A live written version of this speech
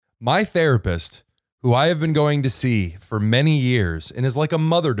My therapist, who I have been going to see for many years and is like a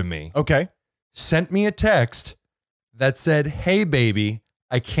mother to me, Okay. sent me a text that said, "Hey, baby,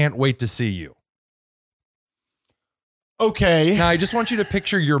 I can't wait to see you." Okay. Now, I just want you to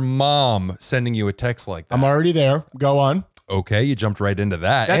picture your mom sending you a text like that. I'm already there. Go on. Okay, you jumped right into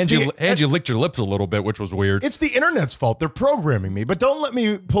that. And you licked your lips a little bit, which was weird. It's the internet's fault. They're programming me, but don't let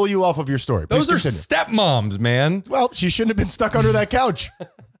me pull you off of your story. Please Those are continue. stepmoms, man. Well, she shouldn't have been stuck under that couch.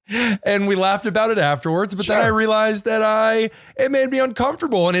 And we laughed about it afterwards, but then I realized that it made me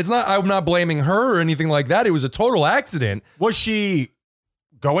uncomfortable. And I'm not blaming her or anything like that. It was a total accident. Was she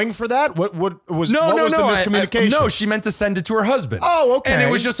going for that? What was No, the miscommunication? No, she meant to send it to her husband. Oh, okay. And it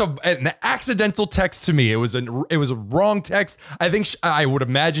was just an accidental text to me. It was a wrong text. I think I would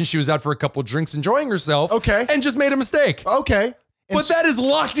imagine she was out for a couple drinks enjoying herself. Okay. And just made a mistake. Okay. But that is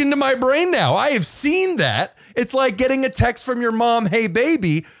locked into my brain now. I have seen that. It's like getting a text from your mom, "Hey,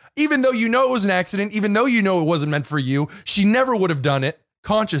 baby," even though you know it was an accident, even though you know it wasn't meant for you. She never would have done it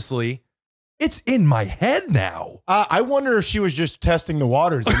consciously. It's in my head now. I wonder if she was just testing the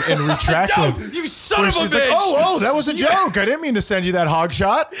waters and retracting. No, you son of a she's bitch. like, oh, that was a joke. I didn't mean to send you that hog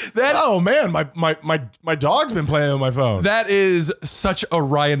shot. Oh man, my dog's been playing on my phone. That is such a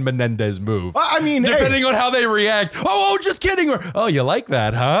Ryan Menendez move. I mean, depending on how they react. Oh, just kidding. Or, oh, you like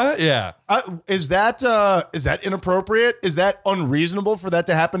that, huh? Yeah. Is that inappropriate? Is that unreasonable for that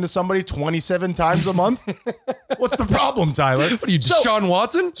to happen to somebody 27 times a month? What's the problem, Tyler? What are you, Deshaun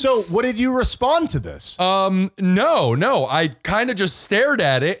Watson? So what did you respond to this? No. I kind of just stared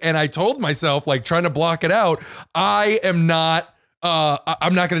at it and I told myself, like, trying to block it out, I'm not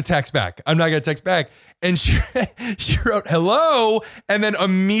going to text back. I'm not going to text back. And she wrote, "Hello," and then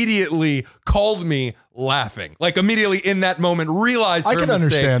immediately called me laughing. Like immediately in that moment, realized her I can mistake.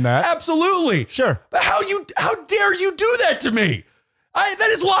 understand that. Absolutely. Sure. But how dare you do that to me? That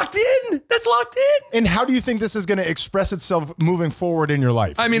is locked in. That's locked in. And how do you think this is going to express itself moving forward in your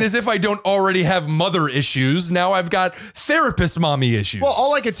life? I mean, as if I don't already have mother issues. Now I've got therapist mommy issues. Well,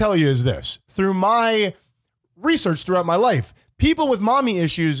 all I can tell you is this. Through my research throughout my life, people with mommy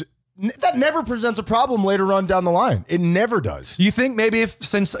issues, that never presents a problem later on down the line. It never does. You think maybe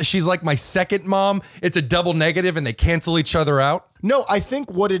since she's like my second mom, it's a double negative and they cancel each other out? No, I think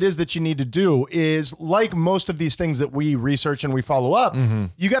what it is that you need to do is, like most of these things that we research and we follow up,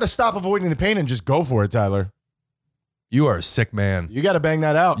 you got to stop avoiding the pain and just go for it, Tyler. You are a sick man. You got to bang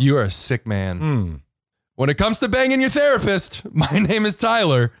that out. You are a sick man. When it comes to banging your therapist, my name is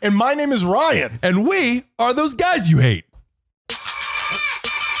Tyler. And my name is Ryan. And we are those guys you hate.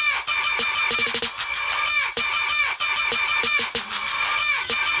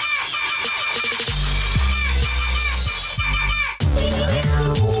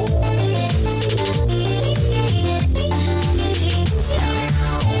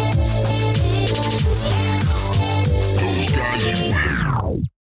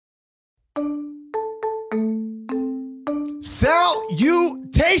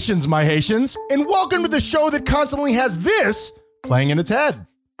 Salutations, my Haitians, and welcome to the show that constantly has this playing in its head.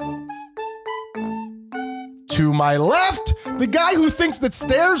 To my left, the guy who thinks that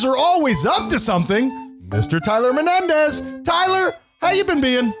stairs are always up to something, Mr. Tyler Menendez. Tyler, how you been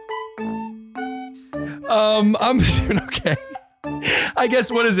being? I'm doing okay. I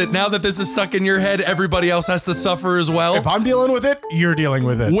guess, what is it? Now that this is stuck in your head, everybody else has to suffer as well? If I'm dealing with it, you're dealing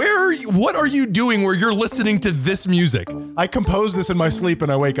with it. What are you doing where you're listening to this music? I compose this in my sleep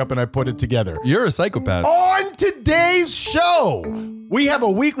and I wake up and I put it together. You're a psychopath. On today's show, we have a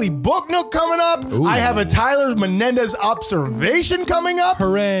weekly book nook coming up. Ooh. I have a Tyler Menendez observation coming up.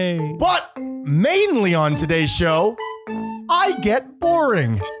 Hooray. But mainly on today's show, I get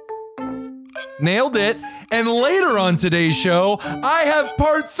boring. Nailed it. And later on today's show, I have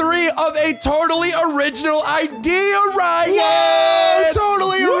part 3 of a totally original idea, Ryan. Whoa,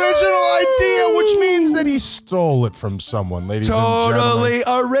 totally original idea, which means that he stole it from someone, ladies and gentlemen. Totally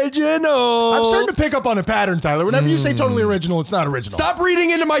original. I'm starting to pick up on a pattern, Tyler. Whenever you say totally original, it's not original. Stop reading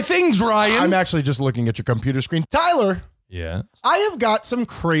into my things, Ryan. I'm actually just looking at your computer screen. Tyler. Yeah. I have got some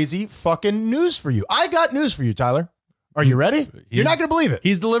crazy fucking news for you. I got news for you, Tyler. Are you ready? You're not going to believe it.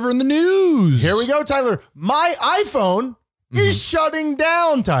 He's delivering the news. Here we go, Tyler. My iPhone is shutting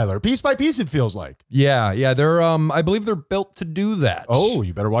down, Tyler. Piece by piece, it feels like. Yeah. They're I believe they're built to do that. Oh,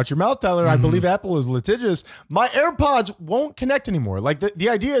 you better watch your mouth, Tyler. I believe Apple is litigious. My AirPods won't connect anymore. Like the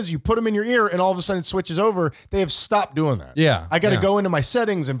idea is you put them in your ear and all of a sudden it switches over. They have stopped doing that. Yeah. I got to go into my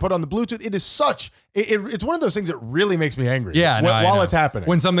settings and put on the Bluetooth. It is such. It's one of those things that really makes me angry. Yeah, while it's happening.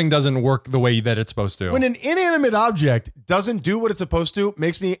 When something doesn't work the way that it's supposed to. When an inanimate object doesn't do what it's supposed to,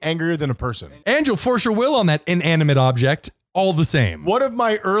 makes me angrier than a person. And you'll force your will on that inanimate object all the same. One of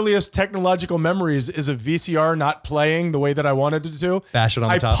my earliest technological memories is a VCR not playing the way that I wanted it to. Bash it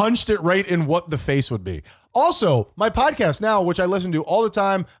on the top. I punched it right in what the face would be. Also, my podcast now, which I listen to all the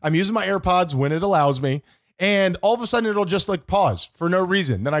time, I'm using my AirPods when it allows me. And all of a sudden it'll just like pause for no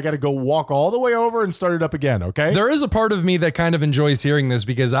reason. Then I got to go walk all the way over and start it up again. Okay. There is a part of me that kind of enjoys hearing this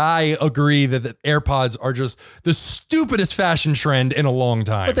because I agree that the AirPods are just the stupidest fashion trend in a long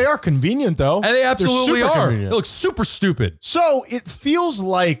time. But they are convenient though. And they absolutely They're super are. convenient. They look super stupid. So it feels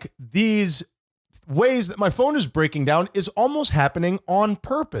like these ways that my phone is breaking down is almost happening on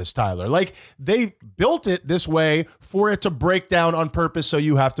purpose, Tyler. Like they built it this way for it to break down on purpose, so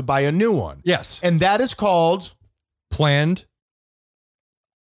you have to buy a new one. Yes. And that is called Planned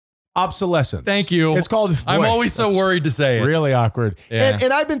obsolescence. Thank you. It's called. I'm boy, always so that's worried to say it. really awkward. Yeah.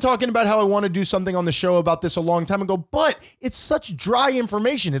 And I've been talking about how I want to do something on the show about this a long time ago, but it's such dry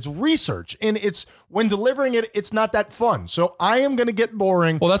information. It's research, and it's when delivering it, it's not that fun. So I am going to get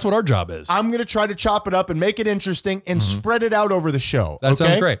boring. Well, that's what our job is. I'm going to try to chop it up and make it interesting and spread it out over the show. That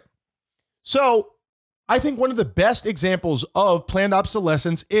sounds great. So I think one of the best examples of planned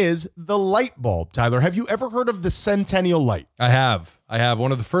obsolescence is the light bulb. Tyler, have you ever heard of the Centennial light? I have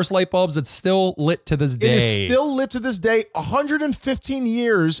one of the first light bulbs that's still lit to this day. It is still lit to this day, 115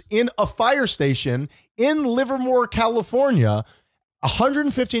 years in a fire station in Livermore, California.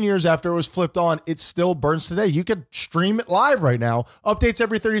 115 years after it was flipped on, it still burns today. You could stream it live right now. Updates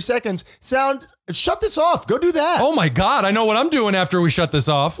every 30 seconds. Shut this off. Go do that. Oh my God, I know what I'm doing after we shut this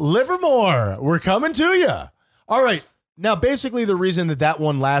off. Livermore, we're coming to you. All right. Now, basically, the reason that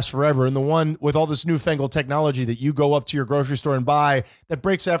one lasts forever and the one with all this newfangled technology that you go up to your grocery store and buy that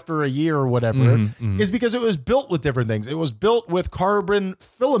breaks after a year or whatever is because it was built with different things. It was built with carbon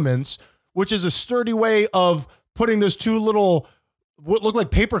filaments, which is a sturdy way of putting those two little what look like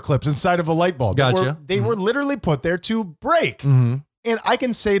paper clips inside of a light bulb. Gotcha. They were literally put there to break. And I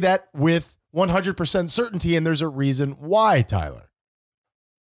can say that with 100% certainty, and there's a reason why, Tyler.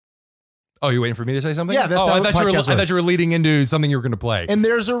 Oh, you waiting for me to say something? Yeah, that's how I podcasts thought you were leading into something you were going to play. And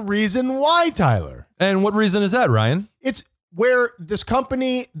there's a reason why, Tyler. And what reason is that, Ryan? It's where this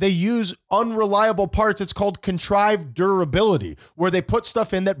company, they use unreliable parts. It's called contrived durability, where they put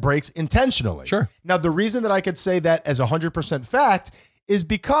stuff in that breaks intentionally. Sure. Now, the reason that I could say that as 100% fact is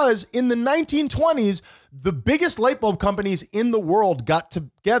because in the 1920s, the biggest light bulb companies in the world got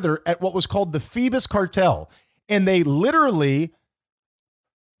together at what was called the Phoebus Cartel. And they literally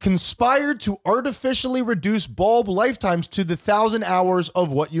conspired to artificially reduce bulb lifetimes to the 1,000 hours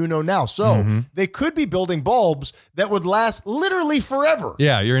of what you know now. So they could be building bulbs that would last literally forever.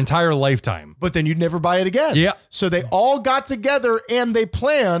 Yeah, your entire lifetime. But then you'd never buy it again. Yeah. So they all got together and they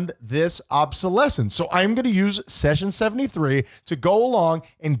planned this obsolescence. So I'm going to use session 73 to go along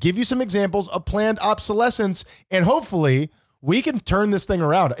and give you some examples of planned obsolescence, and hopefully we can turn this thing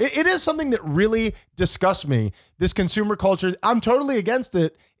around. It is something that really disgusts me, this consumer culture. I'm totally against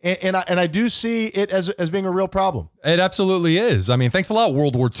it. And I do see it as being a real problem. It absolutely is. I mean, thanks a lot,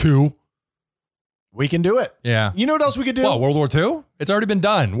 World War II. We can do it. Yeah. You know what else we could do? Well, World War II? It's already been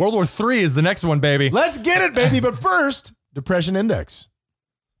done. World War III is the next one, baby. Let's get it, baby. But first, Depression Index.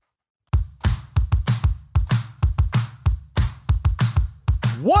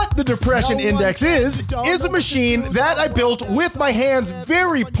 What the Depression Index is a machine that I built with my hands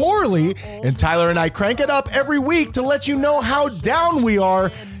very poorly, and Tyler and I crank it up every week to let you know how down we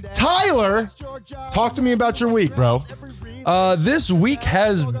are. Tyler, talk to me about your week, bro. This week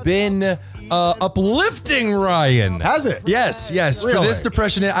has been uplifting, Ryan. Has it? Yes. Really? For this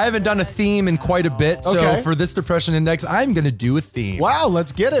depression, I haven't done a theme in quite a bit. So Okay. for this depression index, I'm going to do a theme. Wow,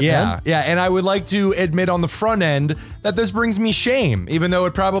 let's get it, man. Yeah. And I would like to admit on the front end that this brings me shame, even though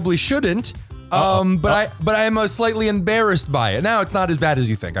it probably shouldn't. But I am slightly embarrassed by it. Now it's not as bad as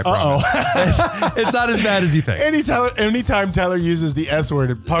you think. I promise. It's not as bad as you think. Anytime Tyler uses the S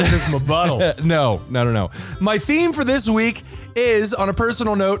word, it puckers my bottle. No. My theme for this week is, on a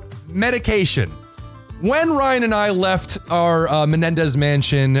personal note, medication. When Ryan and I left our Menendez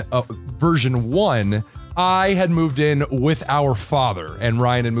Mansion version 1, I had moved in with our father, and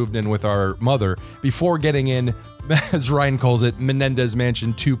Ryan had moved in with our mother before getting in, as Ryan calls it, Menendez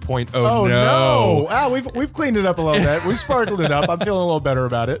Mansion 2.0. Oh no! Ah, we've cleaned it up a little bit. We sparkled it up. I'm feeling a little better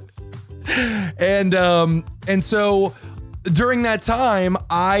about it. And so during that time,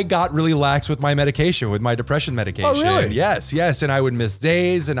 I got really lax with my medication, with my depression medication. Oh, really? Yes. And I would miss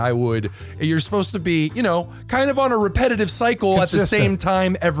days, and you're supposed to be, kind of on a repetitive cycle Consistent. at the same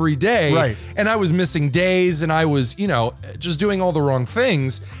time every day. Right. And I was missing days, and I was, just doing all the wrong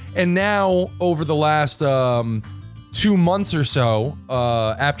things. And now over the last 2 months or so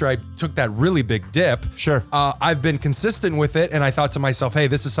after I took that really big dip. Sure. I've been consistent with it, and I thought to myself, hey,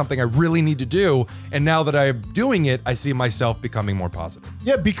 this is something I really need to do. And now that I'm doing it, I see myself becoming more positive.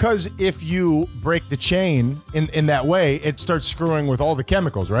 Yeah, because if you break the chain in that way, it starts screwing with all the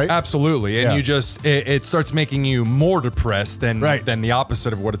chemicals, right? Absolutely. And Yeah. you just, it starts making you more depressed than the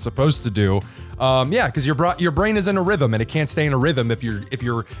opposite of what it's supposed to do. Yeah, because your brain is in a rhythm, and it can't stay in a rhythm if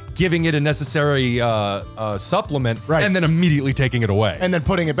you're giving it a necessary supplement and then immediately taking it away. And then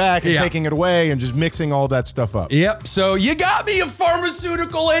putting it back and taking it away and just mixing all that stuff up. Yep. So you got me, a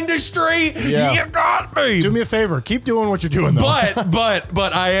pharmaceutical industry. Yeah. You got me. Do me a favor. Keep doing what you're doing, though.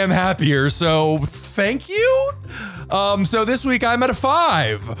 But I am happier. So thank you. So this week I'm at a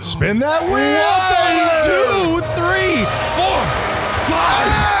 5. Spin that wheel. 1, 2, 3, 4,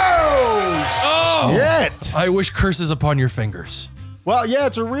 5. Oh, Yet. I wish curses upon your fingers. Well, yeah,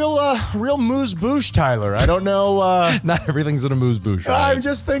 it's a real moose-bouche, Tyler. I don't know. Not everything's in a moose-bouche, right? I'm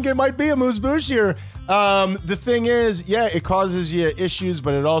just thinking it might be a moose-bouche here. The thing is, yeah, it causes you issues,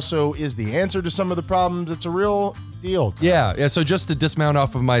 but it also is the answer to some of the problems. It's a real deal. Tyler. Yeah. So just to dismount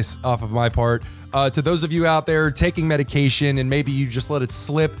off of my part, to those of you out there taking medication and maybe you just let it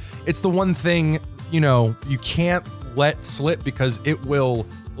slip, it's the one thing you can't let slip because it will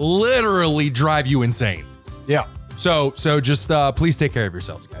literally drive you insane. Yeah. So just please take care of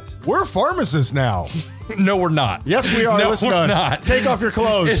yourselves, guys. We're pharmacists now. No, we're not. Yes, we are. No, Listen we're to us. not. Take off your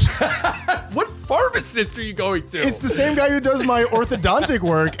clothes. What pharmacist are you going to? It's the same guy who does my orthodontic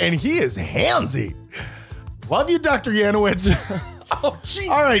work, and he is handsy. Love you, Dr. Yanowitz. Oh, Jesus.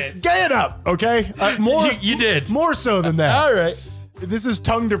 All right, get it up, okay? More. You did. More so than that. All right. This is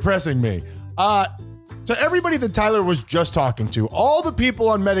tongue depressing me. So everybody that Tyler was just talking to, all the people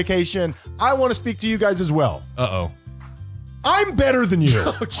on medication, I want to speak to you guys as well. Uh-oh. I'm better than you.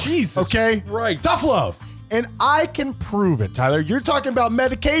 Oh, Jesus. Okay? Right. Tough love. And I can prove it, Tyler. You're talking about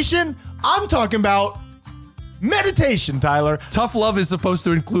medication. I'm talking about meditation, Tyler. Tough love is supposed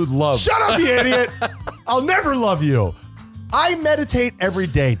to include love. Shut up, you idiot. I'll never love you. I meditate every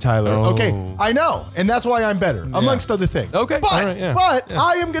day, Tyler. Oh. Okay, I know. And that's why I'm better, amongst other things. Okay. But, All right, yeah.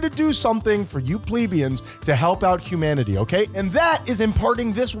 I am going to do something for you plebeians to help out humanity, okay? And that is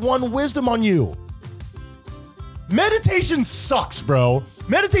imparting this one wisdom on you. Meditation sucks, bro.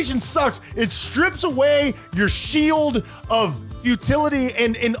 Meditation sucks. It strips away your shield of futility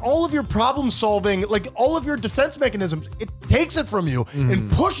and all of your problem solving, like all of your defense mechanisms. It takes it from you and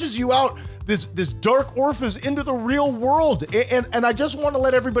pushes you out this dark orifice into the real world. And I just want to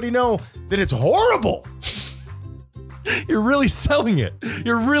let everybody know that it's horrible. You're really selling it.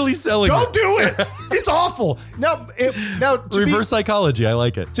 You're really selling Don't it. do it. It's awful. Now Reverse psychology. I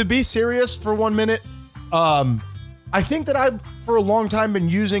like it. to be serious for 1 minute, I think that I've for a long time been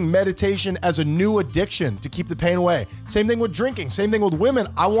using meditation as a new addiction to keep the pain away. Same thing with drinking, same thing with women.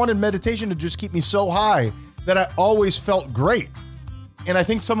 I wanted meditation to just keep me so high that I always felt great. And I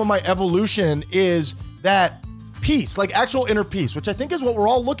think some of my evolution is that peace, like actual inner peace, which I think is what we're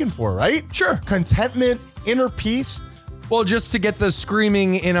all looking for, right? Sure. Contentment, inner peace, Well, just to get the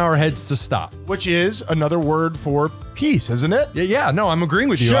screaming in our heads to stop. which is another word for peace, isn't it? Yeah, no, I'm agreeing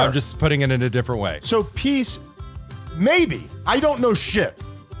with you. Sure. I'm just putting it in a different way. So peace, maybe, I don't know shit.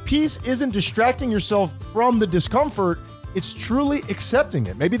 Peace isn't distracting yourself from the discomfort. It's truly accepting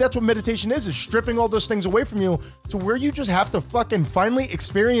it. Maybe that's what meditation is stripping all those things away from you to where you just have to fucking finally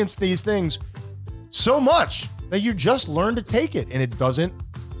experience these things so much that you just learn to take it and it doesn't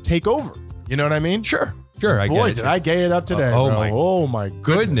take over. You know what I mean? Sure, I Boy, get it. did I gay it up today. Oh, bro. my Oh my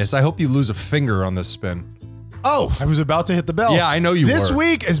Goodness, I hope you lose a finger on this spin. Oh, I was about to hit the bell. Yeah, I know you This were.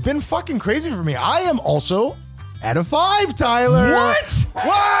 week has been fucking crazy for me. I am also at a 5, Tyler. What? 1,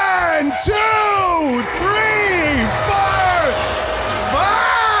 2, 3, 4,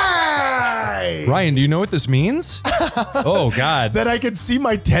 5. Ryan, do you know what this means? Oh, God. That I can see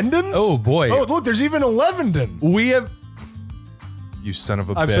my tendons? Oh, boy. Oh, look, there's even a Levenden. We have... You son of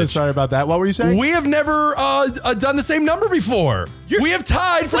a bitch. I'm so sorry about that. What were you saying? We have never done the same number before. We have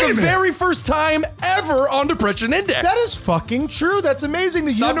tied for Wait the a minute. very first time ever on Depression Index. That is fucking true. That's amazing.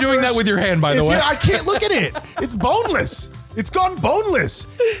 The Stop doing that with your hand, by the is way. here. I can't look at it. It's boneless. It's gone boneless.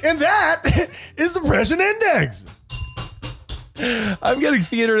 And that is the Depression Index. I'm getting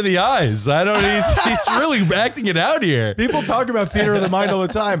theater of the eyes. I don't. He's really acting it out here. People talk about theater of the mind all the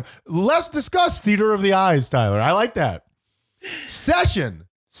time. Let's discuss theater of the eyes, Tyler. I like that. Session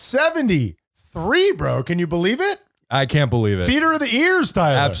 73, bro. Can you believe it? I can't believe it. Theater of the ears,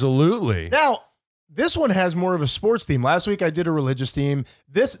 Tyler. Absolutely. Now, this one has more of a sports theme. Last week I did a religious theme.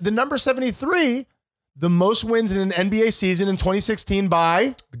 The number 73, the most wins in an NBA season in 2016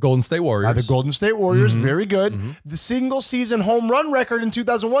 by The Golden State Warriors. the Golden State Warriors. Mhm. Very good. Mhm. The single season home run record in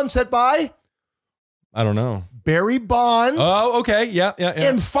 2001 set by I don't know. Barry Bonds. Oh, okay. Yeah.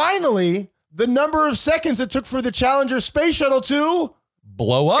 And finally, the number of seconds it took for the Challenger space shuttle to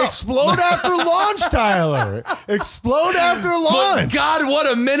Blow up. explode after launch, Tyler. Explode after But launch. God, what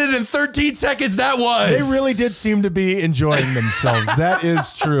a minute and 13 seconds that was. They really did seem to be enjoying themselves. That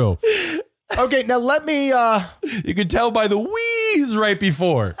is true. Okay, now let me. You could tell by the wheeze right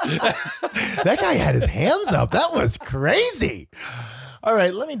before. That guy had his hands up. That was crazy. All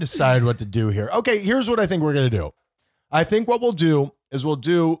right, let me decide what to do here. Okay, here's what I think we're going to do. I think what we'll do is we'll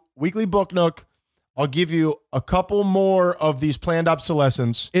do Weekly Book Nook. I'll give you a couple more of these planned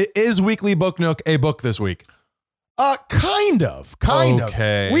obsolescence. Is Weekly Book Nook a book this week? Kind of.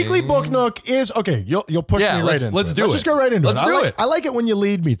 Okay. Weekly Book Nook is okay. You'll push Yeah, me right into let's it. do Let's it. just go right into Let's it. do it. I like it when you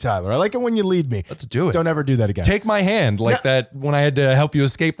lead me, Tyler. I like it when you lead me. Let's do it. Don't ever do that again. Take my hand like that when I had to help you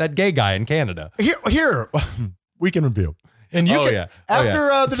escape that gay guy in Canada. Here, we can review. And you can after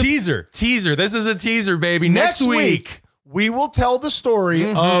the teaser. This is a teaser, baby. next Next week we will tell the story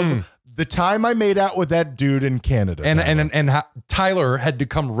of the time I made out with that dude in Canada. And how Tyler had to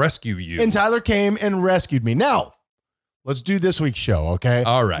come rescue you. And Tyler came and rescued me. Now, let's do this week's show, okay?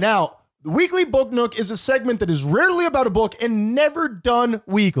 All right. Now, the Weekly Book Nook is a segment that is rarely about a book and never done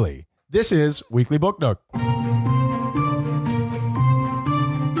weekly. This is Weekly Book Nook.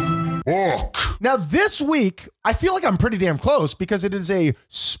 Now, this week, I feel like I'm pretty damn close because it is a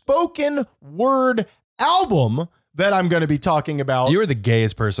spoken word album that I'm going to be talking about. You're the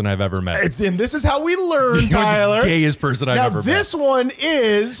gayest person I've ever met. And this is how we learn, You're Tyler. the gayest person I've Now, ever met. this one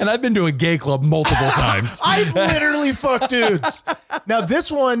is... And I've been to a gay club multiple times. I've literally fucked dudes. Now,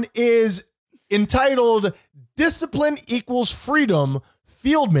 this one is entitled Discipline Equals Freedom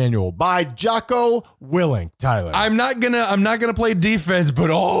Field Manual by Jocko Willink, Tyler. I'm not gonna play defense,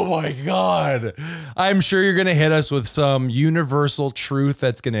 but oh my God. I'm sure you're gonna hit us with some universal truth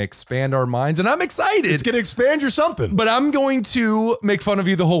that's gonna expand our minds, and I'm excited. It's going to expand your something. But I'm going to make fun of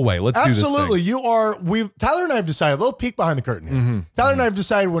you the whole way. Let's do this thing. Absolutely. Tyler and I have decided, a little peek behind the curtain here. Tyler and I have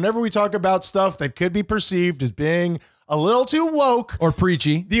decided whenever we talk about stuff that could be perceived as being a little too woke Or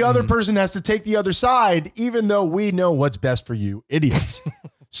preachy. the other person has to take the other side, even though we know what's best for you idiots.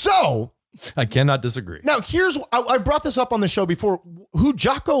 So I cannot disagree. now I brought this up on the show before. Who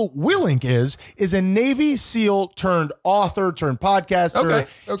Jocko Willink is a Navy SEAL turned author turned podcaster.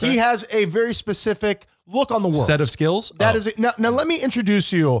 Okay. He has a very specific look on the world. Set of skills? That is it. Now let me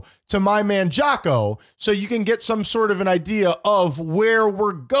introduce you to my man Jocko so you can get some sort of an idea of where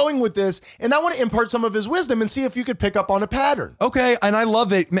we're going with this. And I want to impart some of his wisdom and see if you could pick up on a pattern. Okay, and I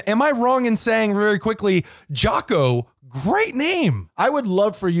love it. Am I wrong in saying very quickly, Jocko, great name? I would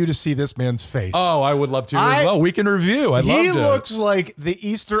love for you to see this man's face. Oh, I would love to as well. We can review. I'd love to. He looks like the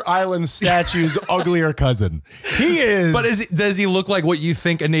Easter Island statue's uglier cousin. He is. But does he look like what you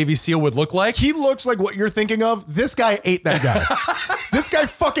think a Navy SEAL would look like? He looks like what you're thinking of. This guy ate that guy. This guy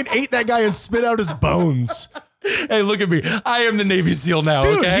fucking ate that guy and spit out his bones. Hey, look at me. I am the Navy SEAL now,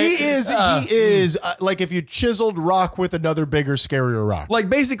 Dude, okay? he is like if you chiseled rock with another bigger, scarier rock. Like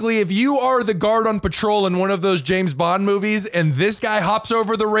basically, if you are the guard on patrol in one of those James Bond movies and this guy hops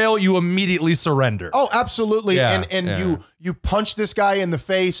over the rail, you immediately surrender. Oh, absolutely. Yeah, and yeah. you punch this guy in the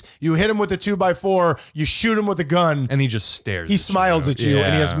face, you hit him with a 2x4, you shoot him with a gun. And he just stares. He smiles at you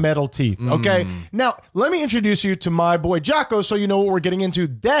and he has metal teeth. Okay. Now, let me introduce you to my boy Jocko so you know what we're getting into.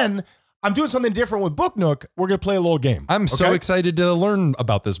 Then I'm doing something different with Book Nook. We're going to play a little game. I'm so excited to learn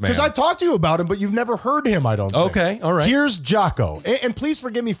about this man. Because I've talked to you about him, but you've never heard him, I don't think. Okay, all right. Here's Jocko. And please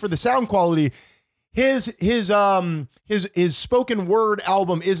forgive me for the sound quality. His spoken word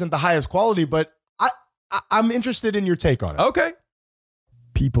album isn't the highest quality, but I'm interested in your take on it. Okay.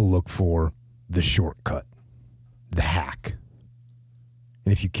 People look for the shortcut, the hack.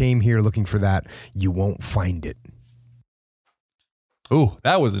 And if you came here looking for that, you won't find it. Ooh,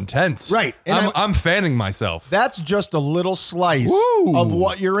 that was intense. Right. And I'm fanning myself. That's just a little slice Woo. of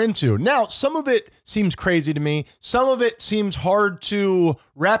what you're into. Now, some of it seems crazy to me. Some of it seems hard to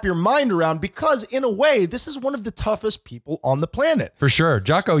wrap your mind around because, in a way, this is one of the toughest people on the planet. For sure.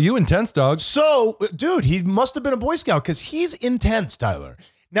 Jocko, you intense, dog. So, dude, he must have been a Boy Scout because he's intense, Tyler.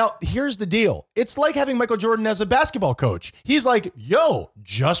 Now, here's the deal. It's like having Michael Jordan as a basketball coach. He's like, yo,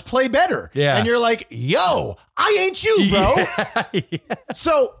 just play better. Yeah. And you're like, yo, I ain't you, bro. Yeah.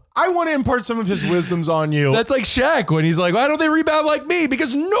 So I want to impart some of his wisdoms on you. That's like Shaq when he's like, why don't they rebound like me?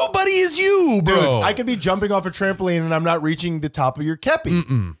 Because nobody is you, bro. Dude, I could be jumping off a trampoline and I'm not reaching the top of your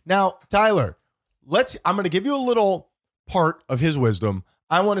kepi. Now, Tyler, I'm going to give you a little part of his wisdom.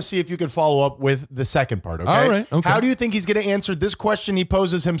 I want to see if you can follow up with the second part, okay? All right, okay. How do you think he's going to answer this question he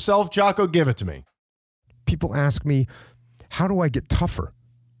poses himself? Jocko, give it to me. People ask me, how do I get tougher?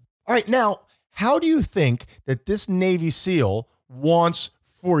 All right, now, how do you think that this Navy SEAL wants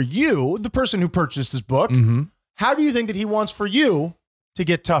for you, the person who purchased this book, how do you think that he wants for you to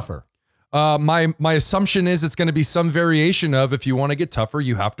get tougher? My assumption is it's going to be some variation of, if you want to get tougher,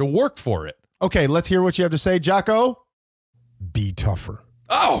 you have to work for it. Okay, let's hear what you have to say, Jocko. Be tougher.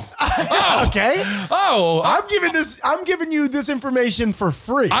 Oh, Okay. oh, I'm giving you this information for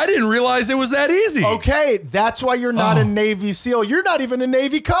free. I didn't realize it was that easy. Okay, that's why you're not a Navy SEAL. You're not even a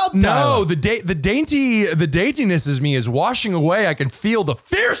Navy Cub. No, Tyler. the daintiness is me is washing away. I can feel the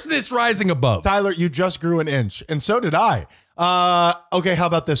fierceness rising above. Tyler, you just grew an inch, and so did I. Okay, how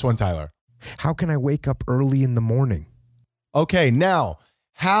about this one, Tyler? How can I wake up early in the morning? Okay, now,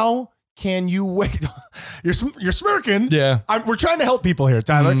 how can you wake? You're smirking. Yeah. We're trying to help people here,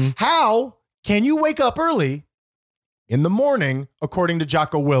 Tyler. How can you wake up early in the morning, according to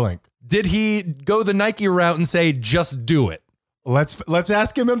Jocko Willink? Did he go the Nike route and say, just do it? Let's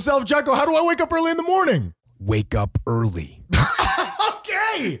ask him himself, Jocko. How do I wake up early in the morning? Wake up early.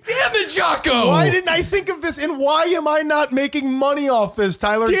 Okay. Damn it, Jocko. Why didn't I think of this? And why am I not making money off this,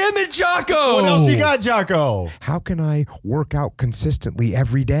 Tyler? Damn it, Jocko. What else you got, Jocko? How can I work out consistently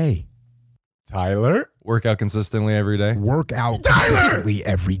every day? Tyler? Work out consistently every day. Work out consistently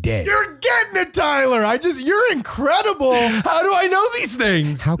every day. You're getting it, Tyler. You're incredible. How do I know these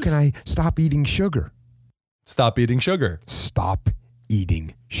things? How can I stop eating sugar? Stop eating sugar. Stop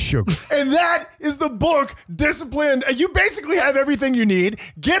eating sugar. And that is the book, Disciplined. You basically have everything you need.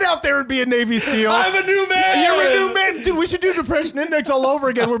 Get out there and be a Navy SEAL. I'm a new man. You're a new man. Dude, we should do Depression Index all over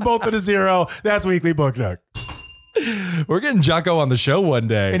again. We're both at a 0. That's Weekly Book Nook. We're getting Jocko on the show one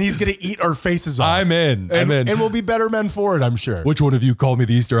day. And he's going to eat our faces off. I'm in. I'm in. And we'll be better men for it, I'm sure. Which one of you called me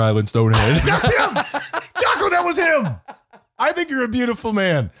the Easter Island Stonehead? That's him. Jocko, that was him. I think you're a beautiful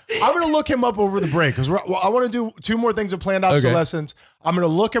man. I'm going to look him up over the break because I want to do 2 more things of planned obsolescence. Okay. I'm going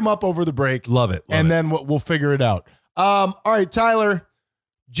to look him up over the break. Love it. And then we'll figure it out. All right, Tyler,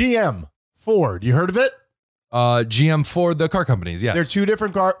 GM Ford. You heard of it? GM Ford, the car companies. Yes. They're 2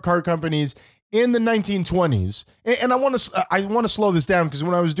 different car companies in the 1920s. And I want to slow this down because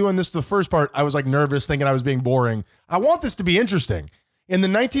when I was doing this, the first part, I was like nervous thinking I was being boring. I want this to be interesting. In the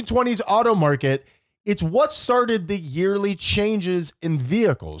 1920s auto market, it's what started the yearly changes in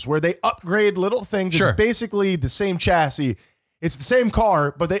vehicles where they upgrade little things. Sure. It's basically the same chassis. It's the same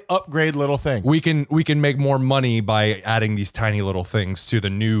car, but they upgrade little things. We can make more money by adding these tiny little things to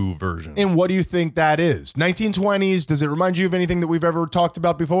the new version. And what do you think that is? 1920s, does it remind you of anything that we've ever talked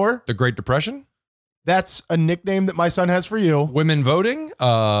about before? The Great Depression? That's a nickname that my son has for you. Women voting?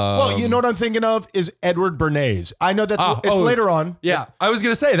 Well, you know what I'm thinking of is Edward Bernays. I know it's later on. Yeah, I was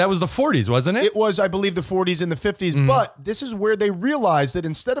going to say that was the 40s, wasn't it? It was, I believe, the 40s and the 50s. But this is where they realized that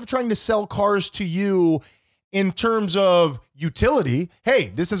instead of trying to sell cars to you in terms of utility, hey,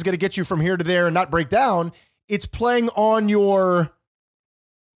 this is going to get you from here to there and not break down, it's playing on your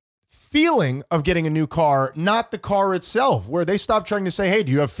feeling of getting a new car, not the car itself, where they stopped trying to say, hey,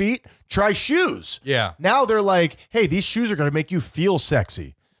 do you have feet? Try shoes. Yeah. Now they're like, hey, these shoes are going to make you feel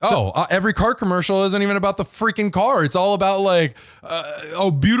sexy. Every car commercial isn't even about the freaking car. It's all about like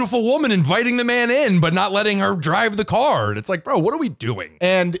a beautiful woman inviting the man in, but not letting her drive the car. And it's like, bro, what are we doing?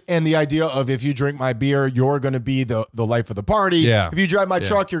 And the idea of if you drink my beer, you're going to be the life of the party. Yeah. If you drive my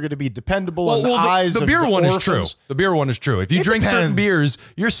truck, you're going to be dependable in the eyes the of beer the one orphans. is true. The beer one is true. If you drink certain beers,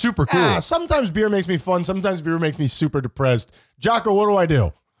 you're super cool. Sometimes beer makes me fun. Sometimes beer makes me super depressed. Jocko, what do I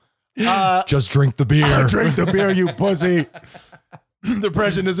do? Just drink the beer. Drink the beer, you pussy.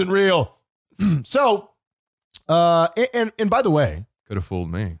 Depression isn't real. So, and by the way, could have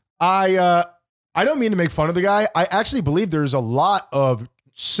fooled me. I don't mean to make fun of the guy. I actually believe there's a lot of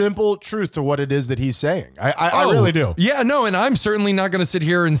simple truth to what it is that he's saying. I really do. Yeah, no, and I'm certainly not going to sit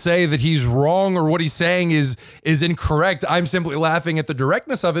here and say that he's wrong or what he's saying is incorrect. I'm simply laughing at the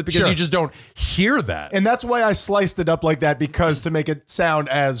directness of it because you just don't hear that. And that's why I sliced it up like that, because to make it sound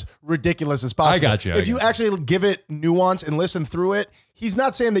as ridiculous as possible. I got you. If you actually give it nuance and listen through it, he's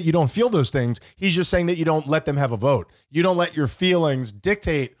not saying that you don't feel those things. He's just saying that you don't let them have a vote. You don't let your feelings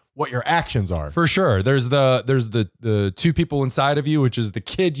dictate what your actions are. For sure. There's the 2 people inside of you, which is the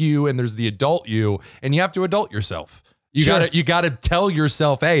kid you, and there's the adult you, and you have to adult yourself. You gotta tell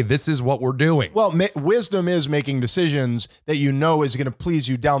yourself, hey, this is what we're doing. Well, wisdom is making decisions that you know is going to please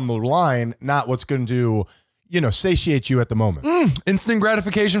you down the line, not what's going to, satiate you at the moment. Instant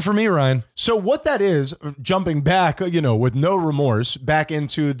gratification for me, Ryan. So what that is, jumping back, with no remorse, back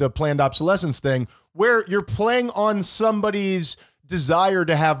into the planned obsolescence thing, where you're playing on somebody's desire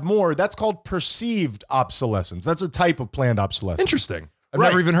to have more. That's called perceived obsolescence. That's a type of planned obsolescence. Interesting. I've Right.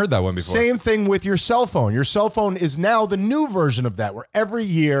 never even heard that one before. Same thing with your cell phone. Your cell phone is now the new version of that, where every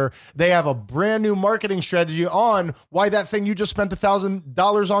year they have a brand new marketing strategy on why that thing you just spent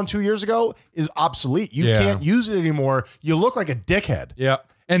 $1,000 on 2 years ago is obsolete. You Yeah. can't use it anymore. You look like a dickhead. Yeah.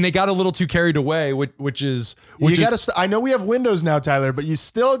 And they got a little too carried away, which is I know we have Windows now, Tyler, but you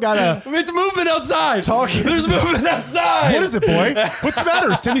still gotta. it's movement outside. Talking. There's movement outside. What is it, boy? What's the matter?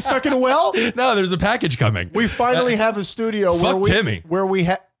 Is Timmy stuck in a well? No, there's a package coming. We finally have a studio Fuck Timmy. where we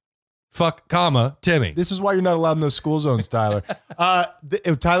have. Fuck, comma, Timmy. This is why you're not allowed in those school zones, Tyler.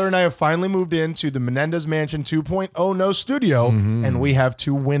 Tyler and I have finally moved into the Menendez Mansion 2.0 no studio, and we have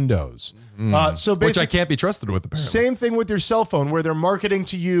 2 windows. So Which basically, I can't be trusted with, apparently. same thing with your cell phone, where they're marketing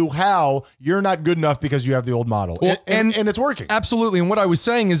to you how you're not good enough because you have the old model, Well, and it's working. Absolutely. And what I was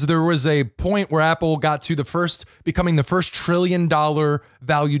saying is there was a point where Apple got to becoming the first $1 trillion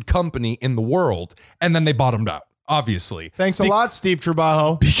valued company in the world, and then they bottomed out. Obviously. Thanks a lot, Steve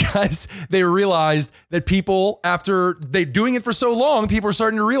Trabajo. Because they realized that people, after they doing it for so long, people are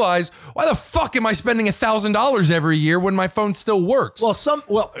starting to realize, why the fuck am I spending $1,000 every year when my phone still works?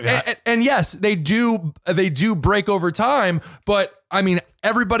 And yes, they do break over time, but I mean,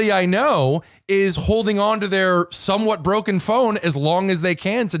 everybody I know is holding on to their somewhat broken phone as long as they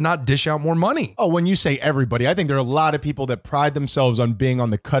can to not dish out more money. Oh, when you say everybody, I think there are a lot of people that pride themselves on being on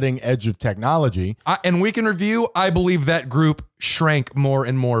the cutting edge of technology. And Week in Review, I believe that group shrank more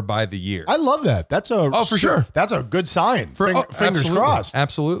and more by the year. I love that. That's for sure. That's a good sign. Fingers absolutely. crossed.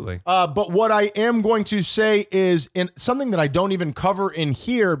 Absolutely. But what I am going to say is in something that I don't even cover in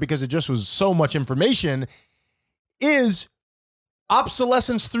here because it just was so much information is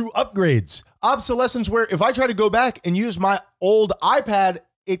obsolescence through upgrades. Obsolescence where if I try to go back and use my old iPad,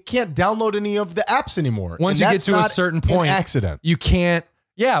 it can't download any of the apps anymore. Once you get to a certain point, accident. You can't.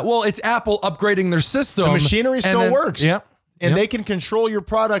 Yeah, well, it's Apple upgrading their system. The machinery still works. Yeah. And they can control your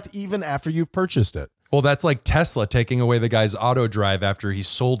product even after you've purchased it. Well, that's like Tesla taking away the guy's auto drive after he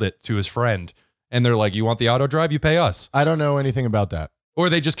sold it to his friend. And they're like, you want the auto drive? You pay us. I don't know anything about that. Or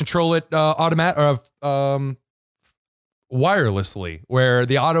they just control it wirelessly, where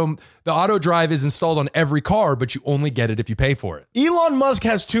the auto drive is installed on every car, but you only get it if you pay for it. Elon Musk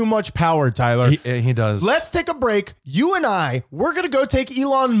has too much power, Tyler. He does. Let's take a break. You and we're going to go take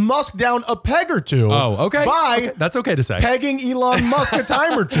Elon Musk down a peg or two. Oh, okay. By That's okay to say. pegging Elon Musk a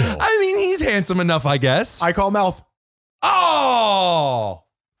time or two. I mean, he's handsome enough, I guess. I call mouth. Oh!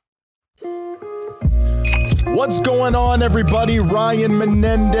 What's going on, everybody? Ryan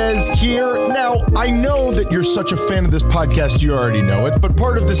Menendez here. Now, I know that you're such a fan of this podcast, you already know it, but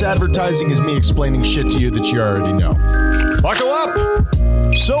part of this advertising is me explaining shit to you that you already know. Buckle up!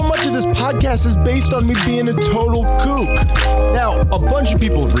 So much of this podcast is based on me being a total kook. Now, a bunch of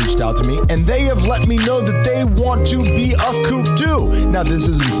people have reached out to me, and they have let me know that they want to be a kook too. Now, this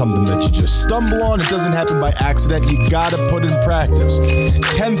isn't something that you just stumble on. It doesn't happen by accident. You gotta put in practice.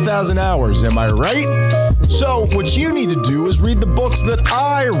 10,000 hours, am I right? So, what you need to do is read the books that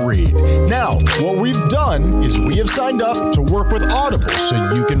I read. Now, what we've done is we have signed up to work with Audible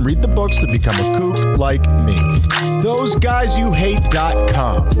so you can read the books to become a kook like me.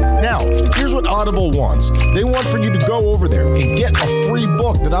 ThoseGuysYouHate.com. Now, here's what Audible wants. They want for you to go over there and get a free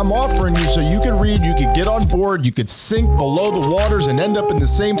book that I'm offering you so you can read, you can get on board, you could sink below the waters and end up in the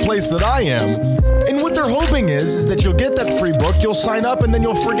same place that I am. And what they're hoping is that you'll get that free book, you'll sign up, and then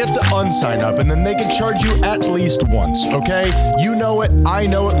you'll forget to unsign up, and then they can charge you at least once, okay? You know it, I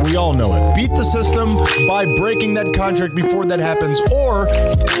know it, we all know it. Beat the system by breaking that contract before that happens, or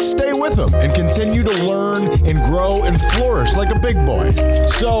stay with them and continue to learn and grow and flourish like a big boy.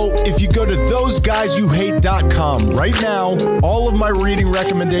 So if you go to ThoseGuysYouHate.com right now, all of my reading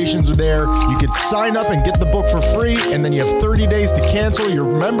recommendations are there. You could sign up and get the book for free, and then you have 30 days to cancel your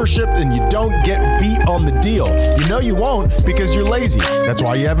membership, and you don't get beat on the deal. You know you won't because you're lazy. That's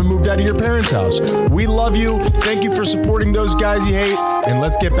why you haven't moved out of your parents' house. We love you. Thank you for supporting Those Guys You Hate, and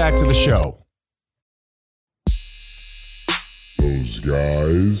let's get back to the show. Those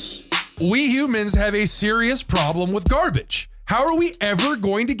guys. We humans have a serious problem with garbage. How are we ever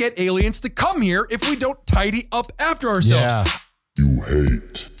going to get aliens to come here if we don't tidy up after ourselves? You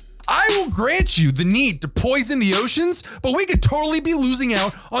hate. I will grant you the need to poison the oceans, but we could totally be losing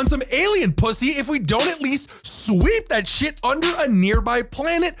out on some alien pussy if we don't at least sweep that shit under a nearby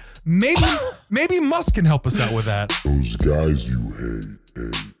planet. Maybe Musk can help us out with that. Those guys you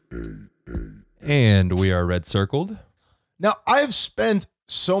hate. And we are red circled. Now, I've spent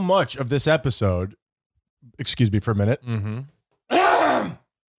so much of this episode, excuse me for a minute,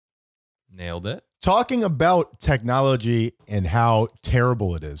 Nailed it. talking about technology and how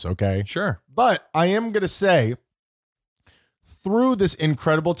terrible it is, okay? Sure. But I am going to say, through this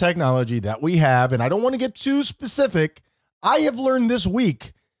incredible technology that we have, and I don't want to get too specific, I have learned this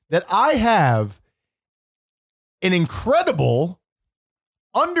week that I have an incredible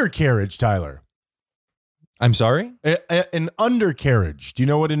undercarriage, Tyler. I'm sorry? An undercarriage. Do you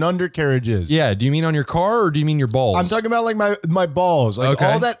know what an undercarriage is? Yeah. Do you mean on your car or do you mean your balls? I'm talking about like my balls, like Okay.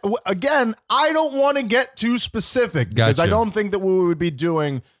 all that. Again, I don't want to get too specific because I Gotcha. don't think that we would be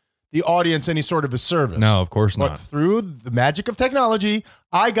doing the audience any sort of a service. No, of course But not. through the magic of technology,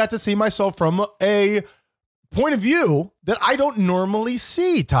 I got to see myself from a point of view that I don't normally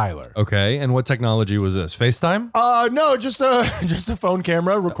see, Tyler. Okay. And what technology was this? FaceTime? No, just a phone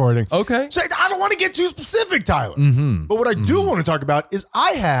camera recording. Okay. So I don't want to get too specific, Tyler. Mm-hmm. But what I do want to talk about is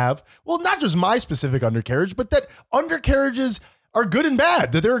I have, well, not just my specific undercarriage, but that undercarriages are good and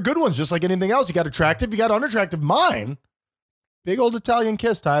bad. That there are good ones, just like anything else. You got attractive, you got unattractive. Mine, big old Italian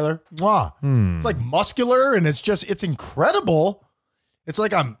kiss, Tyler. Mwah. It's like muscular and it's incredible. It's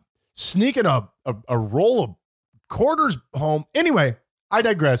like I'm sneaking a roll of quarters home. Anyway, I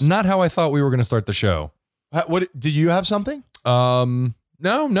digress. Not how I thought we were going to start the show. What did you have something?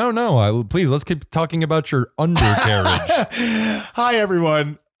 No. Please, let's keep talking about your undercarriage. Hi,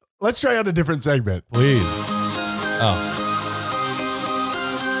 everyone. Let's try out a different segment. Please. Oh.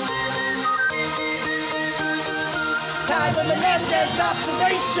 Tyler Menendez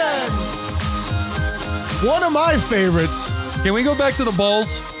observations. One of my favorites. Can we go back to the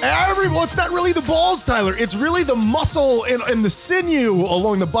balls? Well, it's not really the balls, Tyler. It's really the muscle and the sinew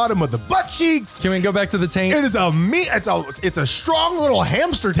along the bottom of the butt cheeks. Can we go back to the taint? It is a meat. It's a strong little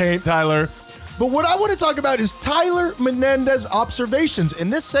hamster taint, Tyler. But what I want to talk about is Tyler Menendez observations,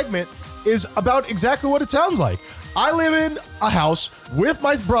 and this segment is about exactly what it sounds like. I live in a house with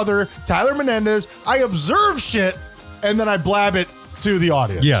my brother, Tyler Menendez. I observe shit, and then I blab it to the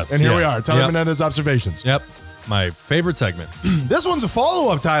audience. Yes, And here yeah. we are, Tyler Yep. Menendez observations. Yep. My favorite segment. This one's a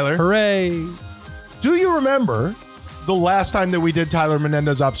follow-up, Tyler. Hooray. Do you remember the last time that we did Tyler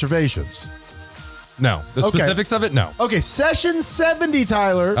Menendez observations? No. The Okay. specifics of it? No. Okay, session 70,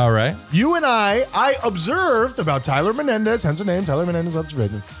 Tyler. All right. You and I observed about Tyler Menendez, hence the name, Tyler Menendez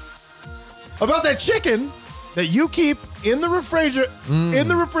observation, about that chicken that you keep in the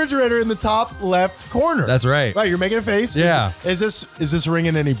refrigerator in the top left corner. That's right. Right, you're making a face. Yeah. Is this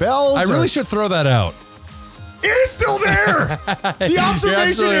ringing any bells? I or- really should throw that out. It is still there. The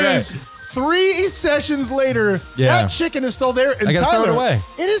observation absolutely is 3 sessions later, Yeah. that chicken is still there. And I gotta Tyler, throw it away.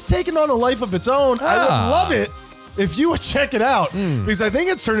 it has taken on a life of its own. I would Ah. love it if you would check it out because I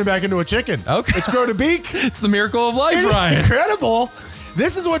think it's turning back into a chicken. Okay. It's grown a beak. It's the miracle of life, It's Ryan. incredible.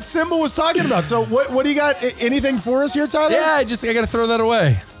 This is what Simba was talking about. So what do you got? Anything for us here, Tyler? Yeah, I got to throw that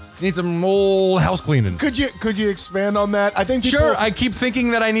away. Need some old house cleaning. Could you expand on that? I think people, Sure, I keep thinking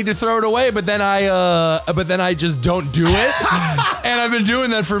that I need to throw it away, but then I just don't do it. And I've been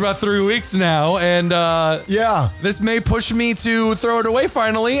doing that for about 3 weeks now, and yeah. this may push me to throw it away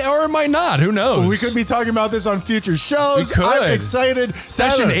finally, or it might not. Who knows? We could be talking about this on future shows. We could. I'm excited.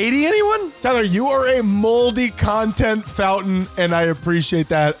 Session Tyler, 80, anyone? Tyler, you are a moldy content fountain, and I appreciate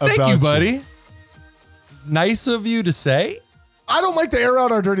that about Thank you, buddy. Nice of you to say. I don't like to air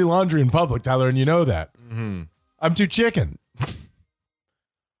out our dirty laundry in public, Tyler, and you know that. I'm too chicken.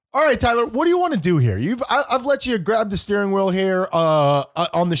 All right, Tyler, what do you want to do here? I've let you grab the steering wheel here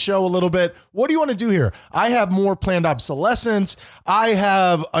on the show a little bit. What do you want to do here? I have more planned obsolescence. I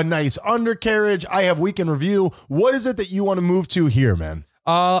have a nice undercarriage. I have weekend review. What is it that you want to move to here, man?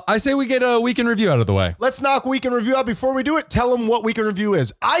 I say we get a weekend review out of the way. Let's knock weekend review out. Before we do it, tell them what weekend review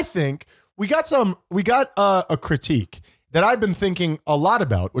is. I think we got a critique that I've been thinking a lot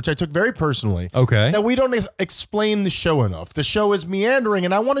about, which I took very personally. Okay. That we don't explain the show enough. The show is meandering,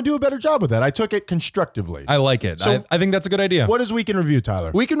 and I want to do a better job with that. I took it constructively. I like it. So- I think that's a good idea. What is weekend review,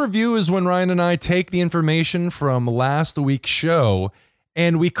 Tyler? Weekend review is when Ryan and I take the information from last week's show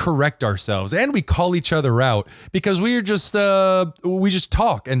and we correct ourselves and we call each other out because we just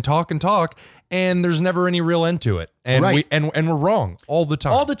talk and talk and talk and there's never any real end to it. And Right. we're wrong all the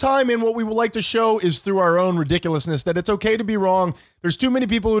time. All the time, and what we would like to show is through our own ridiculousness that it's okay to be wrong. There's too many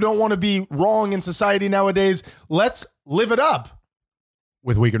people who don't want to be wrong in society nowadays. Let's live it up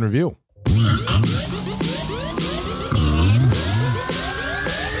with weekend review.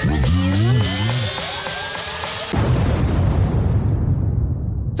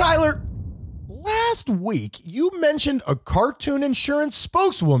 Tyler, last week you mentioned a cartoon insurance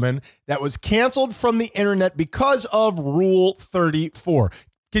spokeswoman that was canceled from the internet because of Rule 34.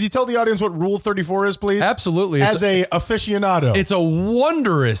 Can you tell the audience what Rule 34 is, please? Absolutely. As a aficionado. It's a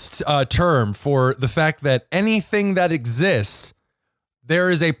wondrous term for the fact that anything that exists, there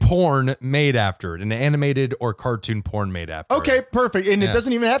is a porn made after it, an animated or cartoon porn made after it. Okay, perfect. And Yeah. it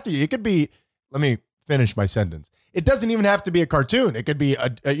doesn't even have to. It could be. Let me finish my sentence. It doesn't even have to be a cartoon. It could be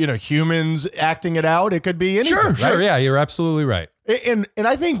humans acting it out. It could be anything. Sure. right? Yeah, you're absolutely right. And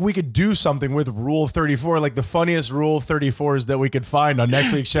I think we could do something with Rule 34, like the funniest Rule 34s that we could find on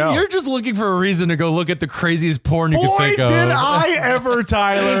next week's show. You're just looking for a reason to go look at the craziest porn you Boy, can think of. did I ever,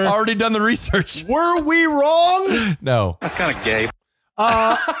 Tyler. Already done the research. Were we wrong? No. That's kind of gay.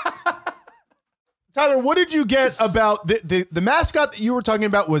 Tyler, what did you get about the mascot that you were talking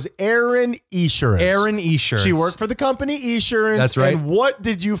about was Erin Esurance. Erin Esurance. She worked for the company Esurance. That's right. And what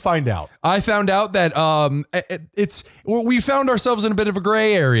did you find out? I found out that we found ourselves in a bit of a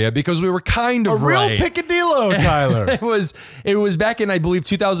gray area because we were kind of A real right. picadillo, Tyler. It was back in, I believe,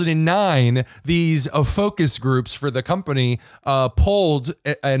 2009. These focus groups for the company polled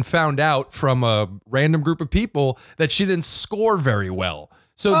and found out from a random group of people that she didn't score very well.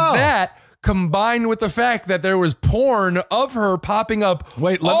 So that combined with the fact that there was porn of her popping up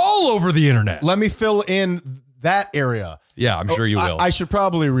all over the internet. Let me fill in that area. Yeah, I'm sure you will. I should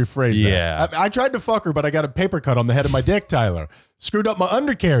probably rephrase Yeah. that. I tried to fuck her, but I got a paper cut on the head of my dick, Tyler. Screwed up my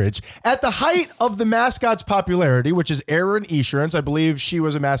undercarriage. At the height of the mascot's popularity, which is Erin Esurance, I believe she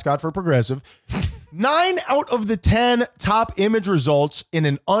was a mascot for Progressive, 9 out of the 10 top image results in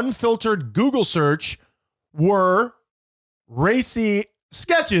an unfiltered Google search were racy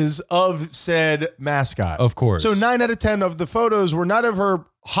sketches of said mascot. Of course. So 9 out of 10 of the photos were not of her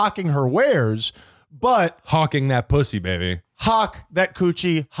hawking her wares, but Hawking that pussy, baby. hawk that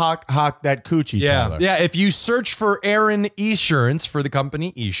coochie, hawk that coochie, Yeah. Tyler. Yeah. If you search for Erin Esurance for the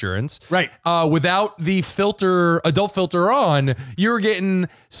company Esurance, Right. Without the adult filter on, you're getting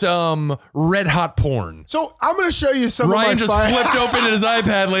some red hot porn. So I'm going to show you some Ryan of just my flipped open his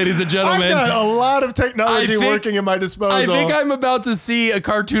iPad, ladies and I've gentlemen. got a lot of technology I think- working at my disposal. I think I'm about to see a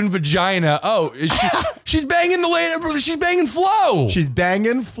cartoon vagina. Oh, is she's banging the lady. She's banging Flo. She's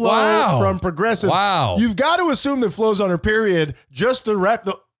banging Flo Wow. from Progressive. Wow. You've got to assume that Flo's on her period just to wrap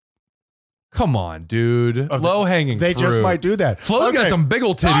the... Come on, dude. Low hanging They just fruit. might do that. Flo's got some big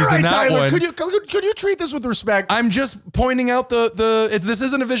old All titties right, in that Tyler, one. Could you treat this with respect? I'm just pointing out this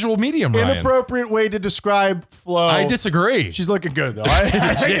isn't a visual medium, Ryan. Inappropriate way to describe Flo. I disagree. She's looking good though. I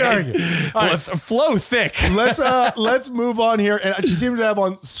can't argue. All right, Flo thick. let's move on here. And she seemed to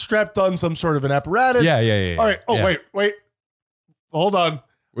have strapped on some sort of an apparatus. Yeah. All right. Oh, Yeah. wait. Hold on.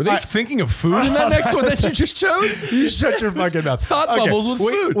 Were they thinking of food in that next one that you just showed? You shut your fucking mouth. Thought bubbles with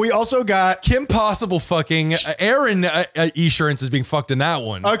food. We also got. Kim Possible fucking Erin Esurance is being fucked in that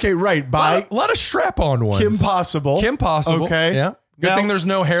one. Okay, right. By A lot of strap-on ones. Kim Possible. Kim Possible. Okay. Yeah. Good Now- thing there's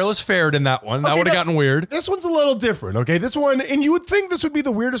no hairless ferret in that one. That Okay, would have now- gotten weird. This one's a little different, okay? This one, and you would think this would be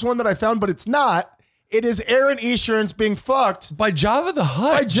the weirdest one that I found, but it's not. It is Erin Esurance being fucked By Jabba the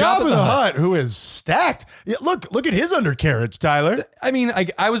Hutt. by Jabba the Hutt, who is stacked. Yeah, look at his undercarriage, Tyler. I mean,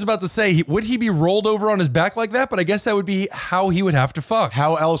 I was about to say, would he be rolled over on his back like that? But I guess that would be how he would have to fuck.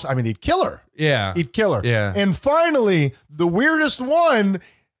 How else? I mean, he'd kill her. Yeah. He'd kill her. Yeah. And finally, the weirdest one,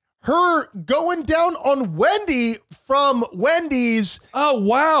 her going down on Wendy from Wendy's. Oh,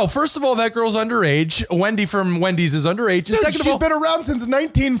 wow. First of all, that girl's underage. Wendy from Wendy's is underage. And Dude, second she's of all, been around since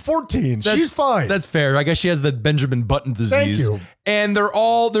 1914. She's fine. That's fair. I guess she has the Benjamin Button disease. you. And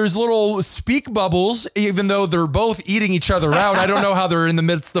there's little speak bubbles, even though they're both eating each other out. I don't know how they're in the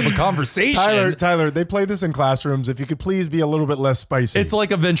midst of a conversation. Tyler, they play this in classrooms. If you could please be a little bit less spicy. It's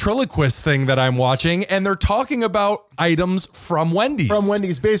like a ventriloquist thing that I'm watching, and they're talking about items from Wendy's. from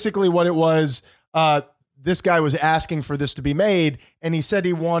Wendy's. Basically, what it was, this guy was asking for this to be made, and he said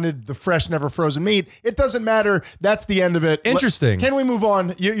he wanted the fresh, never frozen meat. It doesn't matter. That's the end of it. Interesting. Can we move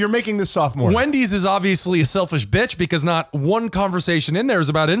on? You're making this sophomore. Wendy's is obviously a selfish bitch because not one conversation in there is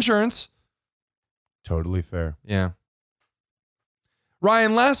about insurance. Totally fair. Yeah.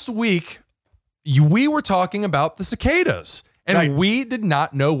 Ryan, last week, we were talking about the cicadas, and Right. we did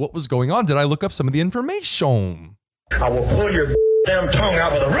not know what was going on. Did I look up some of the information? I will pull your damn tongue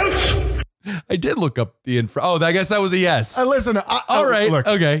out of the roots. I did look up the info. Oh, I guess that was a yes. Listen, All right. Look,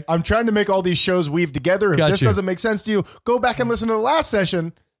 Okay. I'm trying to make all these shows weave together. If Got this you. doesn't make sense to you, go back and listen to the last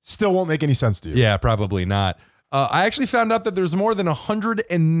session. Still won't make any sense to you. Yeah, probably not. I actually found out that there's more than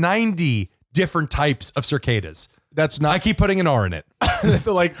 190 different types of cicadas. That's not I keep putting an R in it.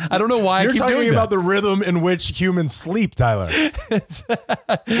 like I don't know why you're I keep talking doing about that. the rhythm in which humans sleep, Tyler.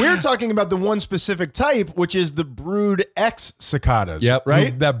 We're talking about the one specific type, which is the brood X cicadas. Yep,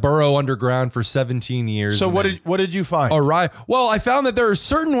 Right. that burrow underground for 17 years. So and what then- did you find? All right. Well, I found that there are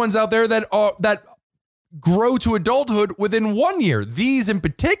certain ones out there that grow to adulthood within 1 year. These in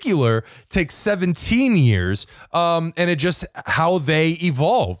particular take 17 years. And it just how they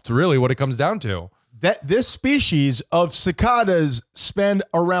evolved, really what it comes down to. That this species of cicadas spend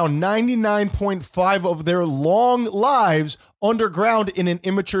around 99.5 of their long lives underground in an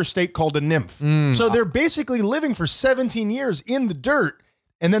immature state called a nymph. So they're basically living for 17 years in the dirt,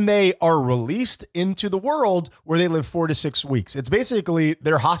 and then they are released into the world where they live 4 to 6 weeks. It's basically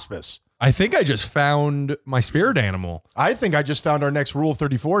their hospice. I think I just found my spirit animal. I think I just found our next Rule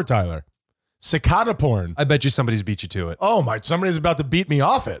 34, Tyler. Cicada porn. I bet you somebody's beat you to it. Oh my, somebody's about to beat me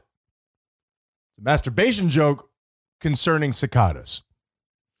off it. It's a masturbation joke concerning cicadas.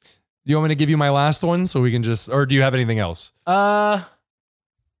 You want me to give you my last one so we can just, or do you have anything else?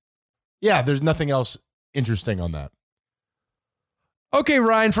 Yeah, there's nothing else interesting on that. Okay,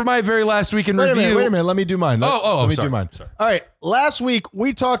 Ryan, for my very last week in Wait a review. minute. Let me do mine. Let me sorry. do mine. Sorry. All right. Last week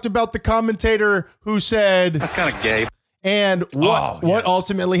we talked about the commentator who said That's kind of gay. and what yes.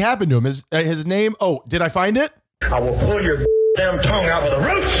 ultimately happened to him. His name. Oh, did I find it? I will pull your damn tongue out with the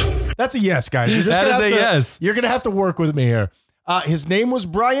roots. That's a yes, guys. You're just That gonna is have a to- yes. You're gonna have to work with me here. His name was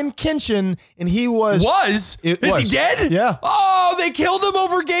Brian Kinchin, and he was Is he was. dead? Yeah. Oh, they killed him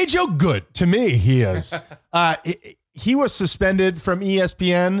over gay joke. Good. To me, he is. He was suspended from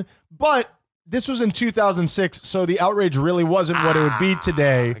ESPN, but this was in 2006, so the outrage really wasn't what it would be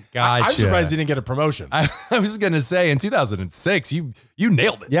today. I'm Gotcha. surprised he didn't get a promotion. I was gonna say in 2006, you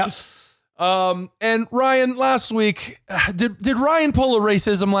nailed it. Yeah. And Ryan, last week, did Ryan pull a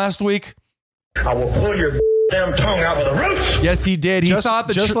racism last week? I will pull your damn tongue out with the roots. Yes, he did. He Just- thought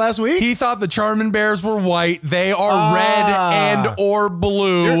just last week? He thought the Charmin Bears were white. They are red and or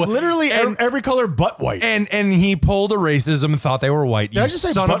blue. They're literally and, every color but white. and he pulled a racism and thought they were white. You I just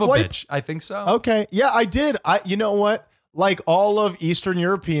say son of butt a wipe? bitch. I think so. Okay. Yeah, I did. You know what? Like all of Eastern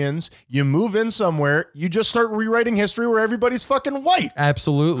Europeans, you move in somewhere, you just start rewriting history where everybody's fucking white.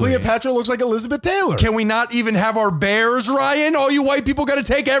 Absolutely. Cleopatra looks like Elizabeth Taylor. Can we not even have our bears, Ryan? All you white people got to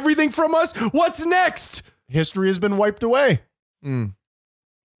take everything from us. What's next? History has been wiped away. Mm.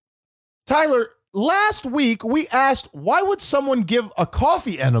 Tyler, last week we asked why would someone give a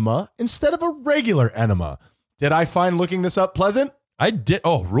coffee enema instead of a regular enema? Did I find looking this up pleasant? I did.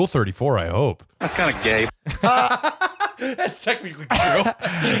 Oh, Rule 34, I hope. That's kind of gay. That's technically true.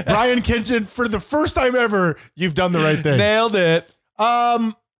 Brian Kinchin, for the first time ever, you've done the right thing. Nailed it.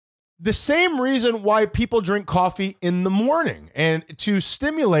 The same reason why people drink coffee in the morning and to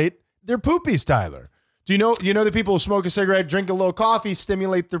stimulate their poopies, Tyler. Do you know that people who smoke a cigarette, drink a little coffee,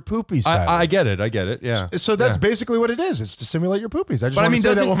 stimulate their poopies, Tyler? I get it. I get it. Yeah. So that's Yeah. basically what it is. It's to stimulate your poopies. I just But I want mean, to say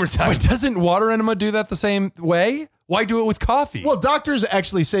that doesn't one more time. but doesn't water enema do that the same way? Why do it with coffee? Well, doctors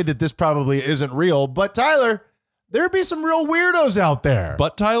actually say that this probably isn't real, but Tyler, there'd be some real weirdos out there.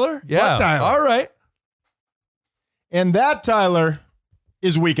 But Tyler? Yeah. Tyler. All right. And that, Tyler,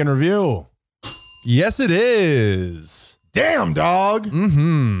 is Week in Review. Yes, it is. Damn, dog.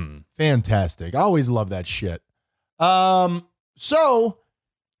 Mm-hmm. Fantastic. I always love that shit. So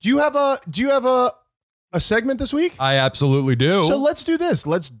do you have a segment this week? I absolutely do. So let's do this.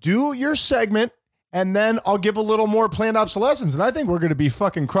 Let's do your segment, and then I'll give a little more planned obsolescence. And I think we're going to be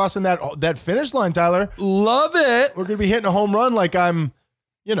fucking crossing that finish line, Tyler. Love it. We're going to be hitting a home run like I'm,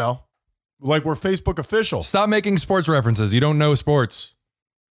 like we're Facebook official. Stop making sports references. You don't know sports.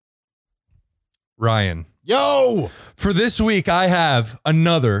 Ryan. Yo! For this week, I have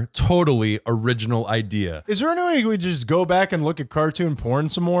another totally original idea. Is there any way we just go back and look at cartoon porn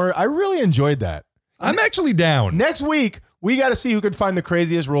some more? I really enjoyed that. I'm actually down. Next week, we got to see who can find the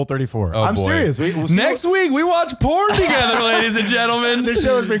craziest Rule 34. Oh, I'm boy. serious. We'll see Next week, we watch porn together, ladies and gentlemen. This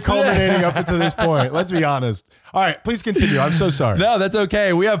show has been culminating up until this point. Let's be honest. All right, please continue. I'm so sorry. No, that's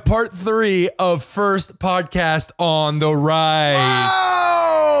okay. We have part 3 of First Podcast on the Right.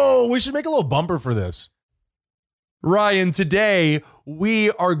 Oh, we should make a little bumper for this. Ryan, today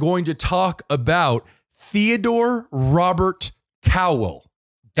we are going to talk about Theodore Robert Cowell,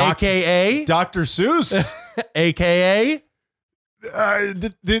 aka Dr. Seuss, aka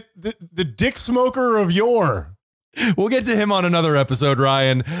the dick smoker of yore. we'll get to him on another episode,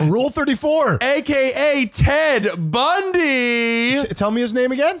 Ryan, Rule 34. aka Ted Bundy. Tell me his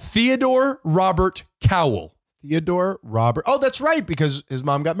name again. Theodore Robert Cowell. Theodore Robert. Oh, that's right, because his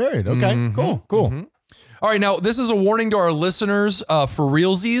mom got married. Okay, cool. All right, now this is a warning to our listeners for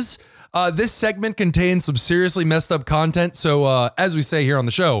realsies. This segment contains some seriously messed up content. So as we say here on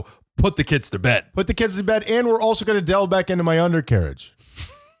the show, put the kids to bed. Put the kids to bed, and we're also going to delve back into my undercarriage.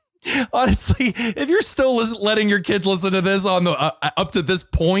 Honestly, if you're still letting your kids listen to this on the up to this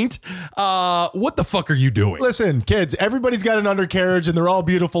point, what the fuck are you doing? Listen, kids, everybody's got an undercarriage, and they're all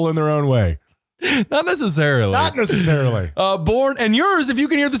beautiful in their own way. Not necessarily. Not necessarily. Born and yours, if you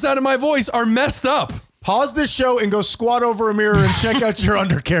can hear the sound of my voice, are messed up. Pause this show and go squat over a mirror and check out your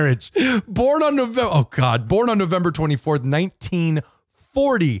undercarriage. Born on November 24th,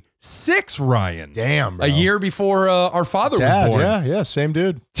 1946, Ryan. Damn, bro. A year before our father was born. Yeah, same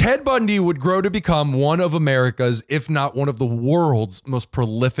dude. Ted Bundy would grow to become one of America's, if not one of the world's, most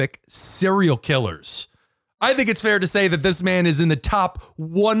prolific serial killers. I think it's fair to say that this man is in the top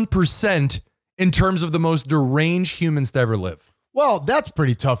 1% in terms of the most deranged humans to ever live. Well, that's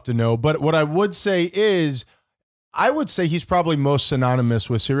pretty tough to know, but what I would say is, I would say he's probably most synonymous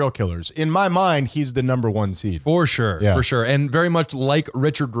with serial killers. In my mind, he's the number one seed. For sure, Yeah. for sure. And very much like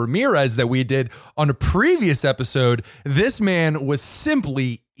Richard Ramirez that we did on a previous episode, this man was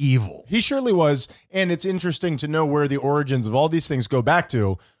simply evil. He surely was, and it's interesting to know where the origins of all these things go back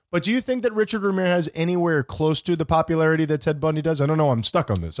to. But do you think that Richard Ramirez has anywhere close to the popularity that Ted Bundy does? I don't know. I'm stuck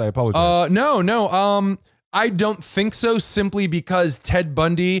on this. I apologize. No. I don't think so, simply because Ted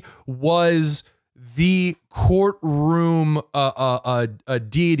Bundy was the courtroom a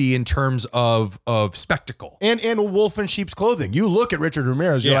deity in terms of spectacle. And a wolf in sheep's clothing. You look at Richard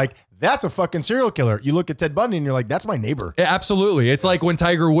Ramirez, you're Yeah. like, that's a fucking serial killer. You look at Ted Bundy and you're like, that's my neighbor. Yeah, absolutely. It's like when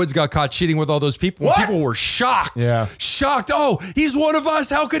Tiger Woods got caught cheating with all those people. What? People were shocked. Yeah. Shocked. Oh, he's one of us.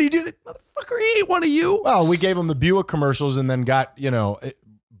 How could he do that? Motherfucker, he ain't one of you. Well, we gave him the Buick commercials and then got,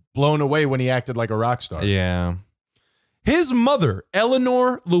 blown away when he acted like a rock star. Yeah. His mother,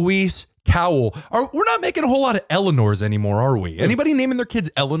 Eleanor Louise Cowell. We're not making a whole lot of Eleanors anymore, are we? Anybody naming their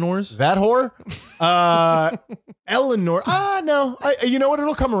kids Eleanors? That whore? Eleanor. No. You know what?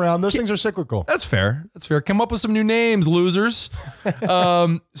 It'll come around. Those things are cyclical. That's fair. That's fair. Come up with some new names, losers.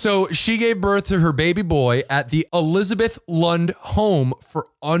 So she gave birth to her baby boy at the Elizabeth Lund Home for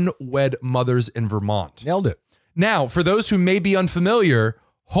Unwed Mothers in Vermont. Nailed it. Now, for those who may be unfamiliar,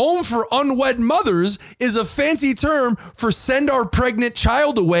 Home for Unwed Mothers is a fancy term for send our pregnant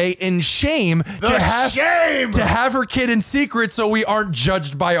child away in shame to have her kid in secret so we aren't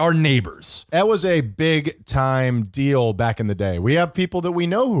judged by our neighbors. That was a big time deal back in the day. We have people that we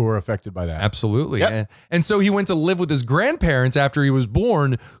know who were affected by that. Absolutely. Yep. And so he went to live with his grandparents after he was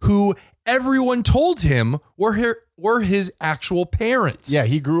born, who everyone told him were his actual parents. Yeah,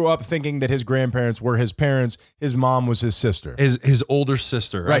 he grew up thinking that his grandparents were his parents. His mom was his sister. His older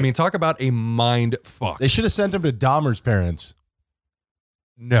sister. Right. I mean, talk about a mind fuck. They should have sent him to Dahmer's parents.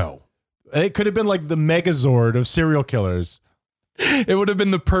 No. It could have been like the Megazord of serial killers. It would have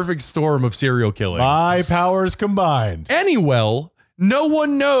been the perfect storm of serial killing. My powers combined. Anyway, no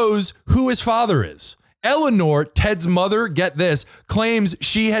one knows who his father is. Eleanor, Ted's mother, get this, claims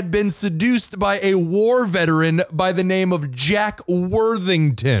she had been seduced by a war veteran by the name of Jack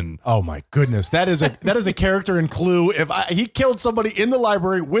Worthington. Oh my goodness, that is a character in Clue. He killed somebody in the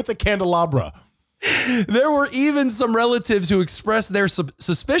library with a candelabra. There were even some relatives who expressed their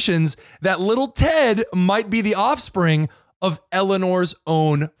suspicions that little Ted might be the offspring of Eleanor's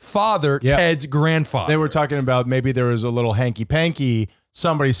own father, Yep. Ted's grandfather. They were talking about maybe there was a little hanky-panky,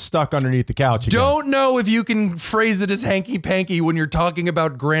 somebody stuck underneath the couch again. Don't know if you can phrase it as hanky-panky when you're talking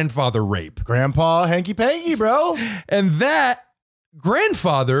about grandfather rape. Grandpa hanky-panky, bro. And that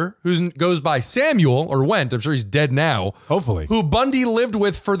grandfather, who goes by Samuel, or went, I'm sure he's dead now, Hopefully. who Bundy lived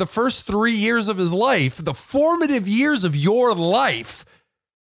with for the first 3 years of his life, the formative years of your life,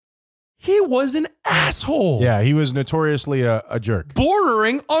 he was an asshole. Yeah, he was notoriously a jerk.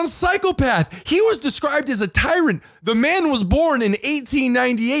 Bordering on psychopath. He was described as a tyrant. The man was born in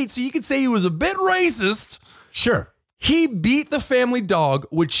 1898, so you could say he was a bit racist. Sure. He beat the family dog,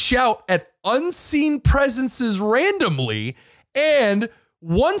 would shout at unseen presences randomly, and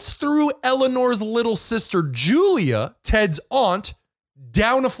once threw Eleanor's little sister Julia, Ted's aunt,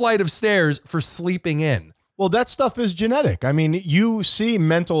 down a flight of stairs for sleeping in. Well, that stuff is genetic. I mean, you see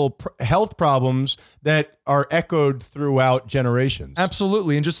mental health problems that are echoed throughout generations.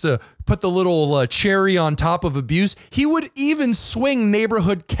 Absolutely. And just to put the little cherry on top of abuse, he would even swing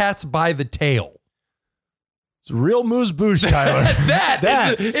neighborhood cats by the tail. It's a real moose-boosh, Tyler.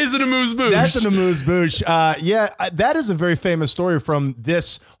 that is an amuse-bouche. That's an amuse-bouche. That is a very famous story from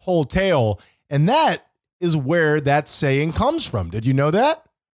this whole tale. And that is where that saying comes from. Did you know that?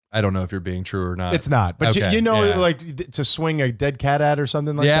 I don't know if you're being true or not. It's not, but Okay, you know, yeah. like to swing a dead cat at or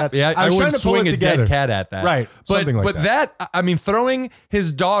something like that. Yeah, I was wouldn't trying to pull swing it a together. dead cat at that. Right, But, something like that, I mean, throwing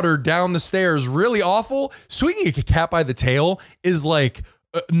his daughter down the stairs, really awful. Swinging a cat by the tail is like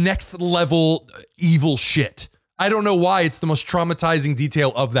next level evil shit. I don't know why it's the most traumatizing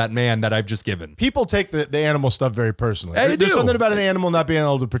detail of that man that I've just given. People take the animal stuff very personally. I There's do. something about an animal not being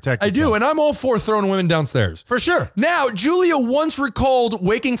able to protect I itself. do, and I'm all for throwing women downstairs. For sure. Now, Julia once recalled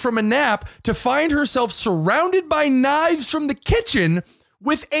waking from a nap to find herself surrounded by knives from the kitchen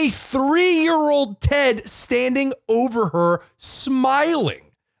with a 3-year-old Ted standing over her, smiling.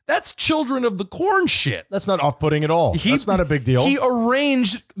 That's Children of the Corn shit. That's not off-putting at all. That's not a big deal. He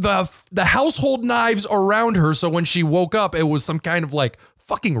arranged the household knives around her, so when she woke up, it was some kind of like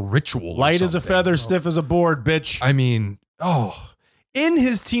fucking ritual. or Light as a something. feather, stiff as a board, bitch. I mean, in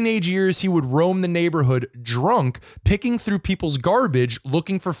his teenage years, he would roam the neighborhood drunk, picking through people's garbage,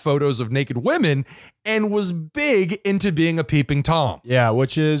 looking for photos of naked women, and was big into being a peeping Tom. Yeah,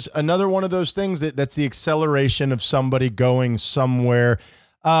 which is another one of those things that's the acceleration of somebody going somewhere.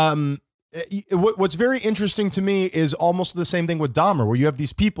 What's very interesting to me is almost the same thing with Dahmer, where you have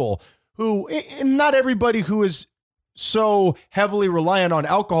these people who, and not everybody who is so heavily reliant on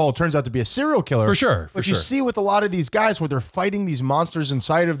alcohol turns out to be a serial killer. For sure, But you see with a lot of these guys where they're fighting these monsters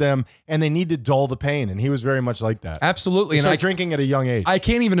inside of them and they need to dull the pain. And he was very much like that. Absolutely. He And started drinking at a young age. I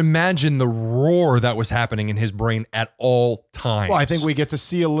can't even imagine the roar that was happening in his brain at all times. Well, I think we get to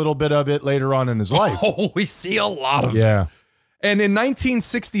see a little bit of it later on in his life. Oh, we see a lot of it. Yeah. And in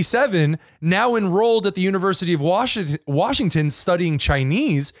 1967, now enrolled at the University of Washington studying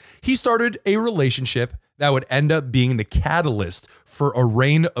Chinese, he started a relationship that would end up being the catalyst for a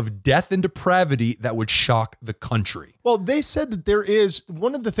reign of death and depravity that would shock the country. Well, they said that there is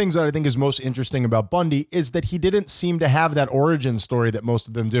one of the things that I think is most interesting about Bundy is that he didn't seem to have that origin story that most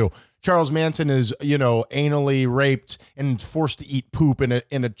of them do. Charles Manson is, anally raped and forced to eat poop in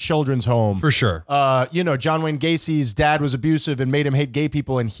a children's home. For sure. John Wayne Gacy's dad was abusive and made him hate gay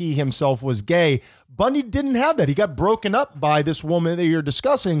people, and he himself was gay. Bundy didn't have that. He got broken up by this woman that you're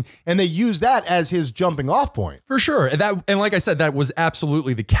discussing, and they used that as his jumping off point. For sure. And like I said, that was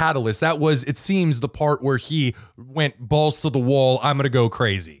absolutely the catalyst. That was, it seems, the part where he went balls to the wall, I'm going to go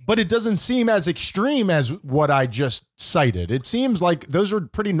crazy. But it doesn't seem as extreme as what I just cited. It seems like those are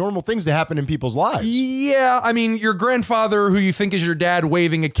pretty normal things that happen in people's lives. Yeah, I mean, your grandfather, who you think is your dad,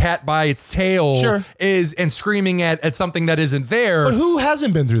 waving a cat by its tail, Sure. and screaming at something that isn't there. But who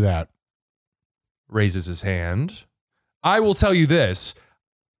hasn't been through that? Raises his hand. I will tell you this.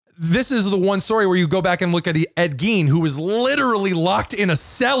 This is the one story where you go back and look at Ed Gein, who was literally locked in a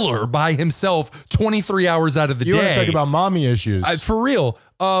cellar by himself 23 hours out of the You day. want to talk about mommy issues. For real.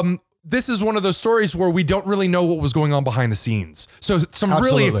 This is one of those stories where we don't really know what was going on behind the scenes. So some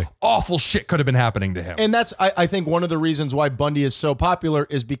Absolutely. really awful shit could have been happening to him. And that's, I think, one of the reasons why Bundy is so popular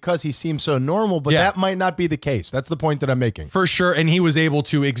is because he seems so normal, but Yeah. that might not be the case. That's the point that I'm making. For sure. And he was able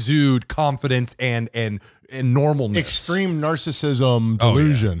to exude confidence and normalness. Extreme narcissism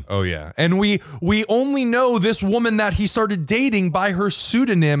delusion. Oh yeah. And we only know this woman that he started dating by her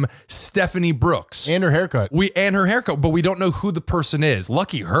pseudonym, Stephanie Brooks. And her haircut. And her haircut, but we don't know who the person is.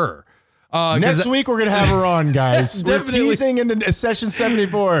 Lucky her. Next week, we're going to have her on, guys. We're Definitely. teasing in session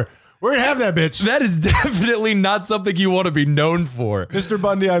 74. We're going to have that bitch. That is definitely not something you want to be known for. Mr.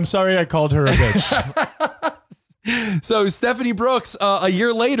 Bundy, I'm sorry I called her a bitch. So Stephanie Brooks, a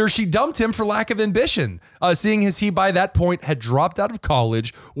year later, she dumped him for lack of ambition, seeing as he by that point had dropped out of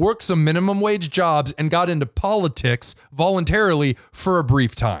college, worked some minimum wage jobs, and got into politics voluntarily for a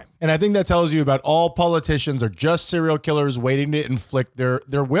brief time. And I think that tells you about all politicians are just serial killers waiting to inflict their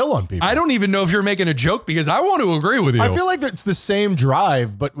will on people. I don't even know if you're making a joke because I want to agree with you. I feel like it's the same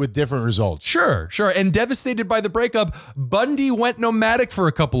drive, but with different results. Sure. And devastated by the breakup, Bundy went nomadic for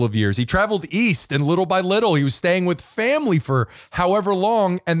a couple of years. He traveled east, and little by little, he was staying with family for however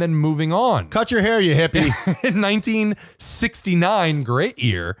long and then moving on. Cut your hair, you hippie. In 1969, great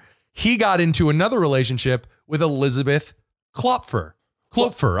year, he got into another relationship with Elizabeth Klopfer.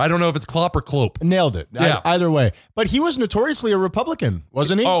 Klopfer. I don't know if it's Klopp or Clope. Nailed it. Yeah. Either way. But he was notoriously a Republican,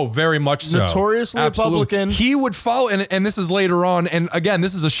 wasn't he? Oh, very much so. Notoriously Absolutely. Republican. He would follow, and this is later on, and again,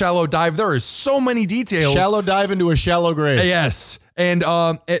 this is a shallow dive. There is so many details. Shallow dive into a shallow grave. Yes. And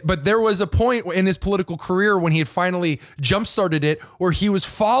but there was a point in his political career when he had finally jump-started it where he was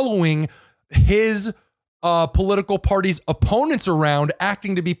following his political party's opponents around,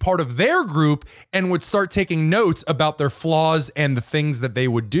 acting to be part of their group, and would start taking notes about their flaws and the things that they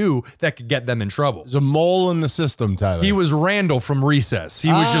would do that could get them in trouble. There's a mole in the system, Tyler. He was Randall from Recess.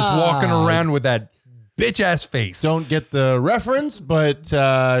 He was just walking around with that bitch ass face. Don't get the reference, but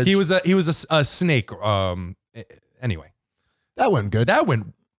He was a snake. Anyway, that went good. that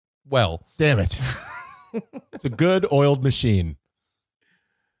went well. Damn it. It's a good oiled machine.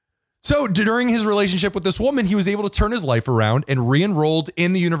 So during his relationship with this woman, he was able to turn his life around and re-enrolled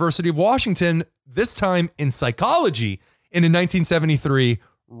in the University of Washington, this time in psychology. And in 1973,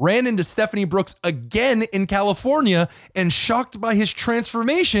 ran into Stephanie Brooks again in California, and shocked by his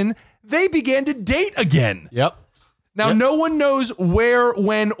transformation, they began to date again. Yep. Now, no one knows where,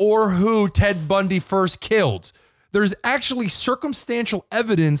 when, or who Ted Bundy first killed. There's actually circumstantial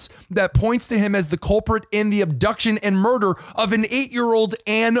evidence that points to him as the culprit in the abduction and murder of an 8-year-old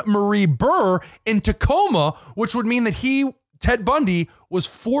Anne Marie Burr in Tacoma, which would mean that Ted Bundy, was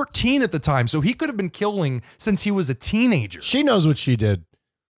 14 at the time. So he could have been killing since he was a teenager. She knows what she did.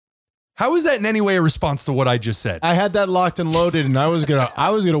 How is that in any way a response to what I just said? I had that locked and loaded, and I was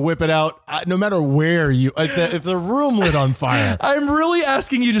gonna whip it out no matter where you. If the room lit on fire. I'm really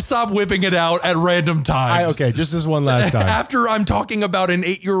asking you to stop whipping it out at random times. Okay, just this one last time. After I'm talking about an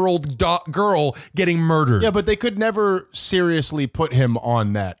 8-year-old girl getting murdered. Yeah, but they could never seriously put him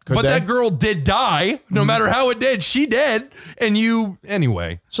on that. Could But they? that girl did die. No matter how it did, she did. And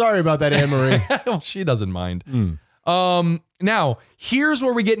anyway. Sorry about that, Anne Marie. Well, she doesn't mind. Now, here's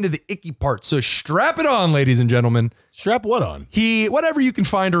where we get into the icky part. So strap it on, ladies and gentlemen. Strap what on? Whatever you can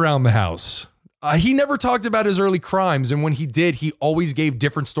find around the house. He never talked about his early crimes, and when he did, he always gave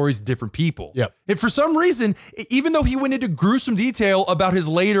different stories to different people. Yep. And for some reason, even though he went into gruesome detail about his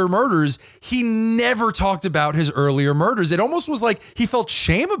later murders, he never talked about his earlier murders. It almost was like he felt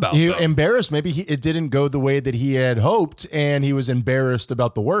shame about He them. embarrassed. Maybe it didn't go the way that he had hoped, and he was embarrassed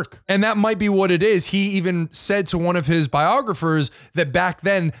about the work. And that might be what it is. He even said to one of his biographers that back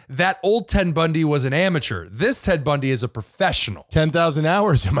then, that old Ted Bundy was an amateur. This Ted Bundy is a professional. 10,000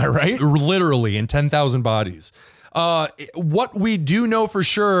 hours, am I right? Literally in 10,000 bodies. What we do know for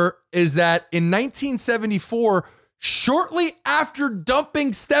sure is that in 1974, shortly after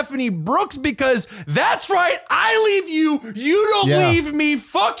dumping Stephanie Brooks, because that's right, I leave you, you don't leave me,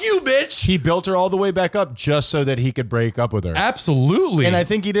 fuck you, bitch. He built her all the way back up just so that he could break up with her. Absolutely. And I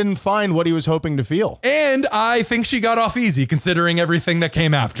think he didn't find what he was hoping to feel. And I think she got off easy considering everything that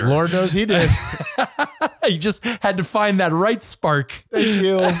came after. Lord knows he did. He just had to find that right spark. Thank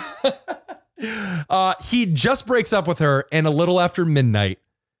you. He just breaks up with her, and a little after midnight,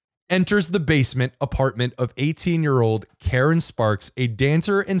 enters the basement apartment of 18-year-old Karen Sparks, a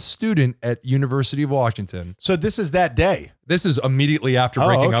dancer and student at University of Washington. So this is that day. This is immediately after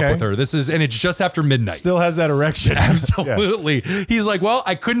breaking up okay. with her. And it's just after midnight. Still has that erection. Absolutely. He's like, well,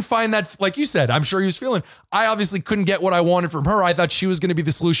 I couldn't find that. Like you said, I'm sure he was feeling, I obviously couldn't get what I wanted from her. I thought she was going to be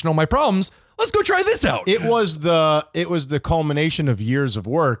the solution to all my problems. Let's go try this out. It was the culmination of years of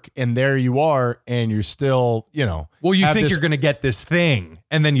work, and there you are, and you're still, Well, you think you're going to get this thing,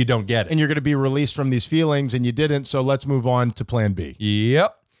 and then you don't get it. and you're going to be released from these feelings, and you didn't. So let's move on to plan B.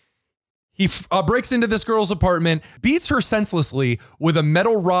 Yep. He breaks into this girl's apartment, beats her senselessly with a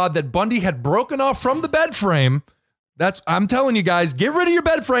metal rod that Bundy had broken off from the bed frame. I'm telling you guys, get rid of your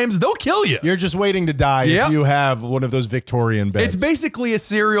bed frames. They'll kill you. You're just waiting to die Yep. if you have one of those Victorian beds. It's basically a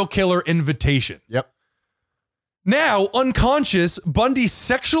serial killer invitation. Yep. Now, unconscious, Bundy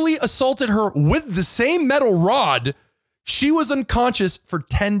sexually assaulted her with the same metal rod. She was unconscious for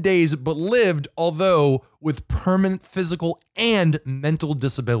 10 days, but lived, although with permanent physical and mental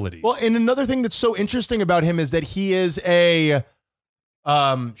disabilities. Well, and another thing that's so interesting about him is that he is a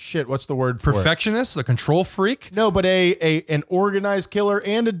what's the word for it? perfectionist, a control freak. No, but an organized killer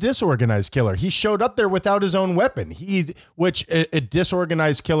and a disorganized killer. He showed up there without his own weapon. Which a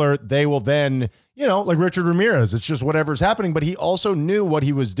disorganized killer, they will then, like Richard Ramirez, it's just whatever's happening, but he also knew what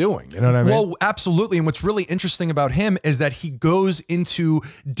he was doing. You know what I mean? Well, absolutely. And what's really interesting about him is that he goes into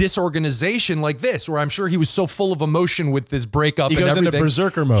disorganization like this, where I'm sure he was so full of emotion with this breakup. He and goes into everything.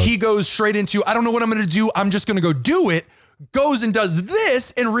 berserker mode. He goes straight into, I don't know what I'm going to do. I'm just going to go do it. Goes and does this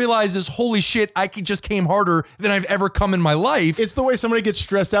and realizes, holy shit, I just came harder than I've ever come in my life. It's the way somebody gets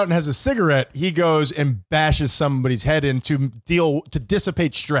stressed out and has a cigarette. He goes and bashes somebody's head in to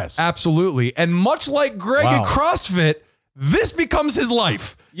dissipate stress. Absolutely. And much like Greg Wow. at CrossFit, this becomes his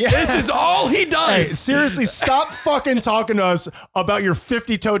life. Yeah. This is all he does. Hey, seriously, stop fucking talking to us about your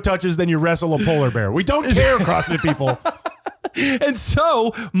 50 toe touches, then you wrestle a polar bear. We don't care, CrossFit people. And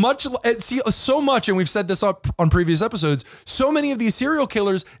so much, and we've said this up on previous episodes, so many of these serial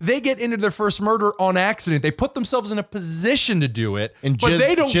killers, they get into their first murder on accident. They put themselves in a position to do it, And but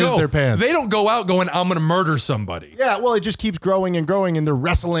they don't jizz go. their pants. They don't go out going, I'm going to murder somebody. Yeah, well, it just keeps growing and growing, and they're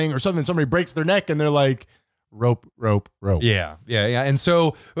wrestling or something. Somebody breaks their neck, and they're like, rope. Yeah. And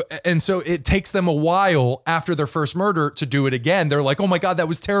so it takes them a while after their first murder to do it again. They're like, oh my God, that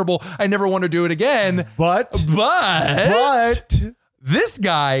was terrible. I never want to do it again. But this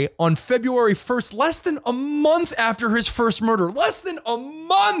guy on February 1st, less than a month after his first murder, less than a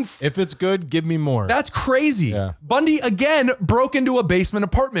month. if it's good, give me more. That's crazy. Yeah. Bundy again broke into a basement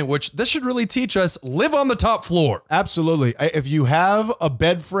apartment, which this should really teach us, live on the top floor. Absolutely. If you have a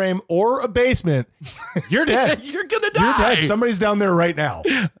bed frame or a basement, you're dead. You're going to die. You're dead. Somebody's down there right now.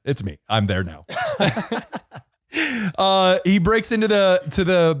 It's me. I'm there now. He breaks into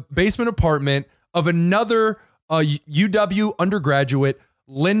the basement apartment of another UW undergraduate,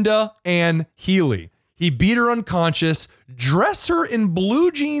 Linda Ann Healy. He beat her unconscious, dressed her in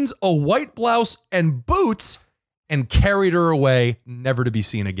blue jeans, a white blouse, and boots, and carried her away, never to be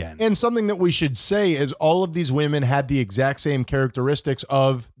seen again. And something that we should say is all of these women had the exact same characteristics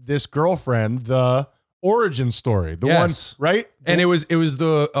of this girlfriend, the origin story. The Yes. one, right? And it was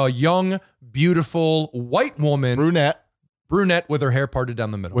the young, beautiful white woman, brunette with her hair parted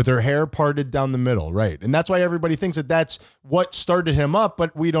down the middle. with her hair parted down the middle, right? And that's why everybody thinks that that's what started him up,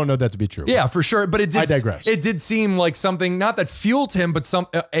 but we don't know that to be true. Yeah, for sure. But it did. I digress. It did seem like something not that fueled him, but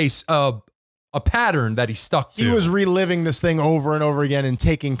a pattern that he stuck to. He was reliving this thing over and over again and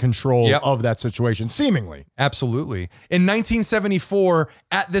taking control Yep. of that situation, seemingly. Absolutely. In 1974,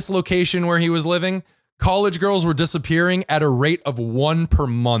 at this location where he was living, college girls were disappearing at a rate of 1 per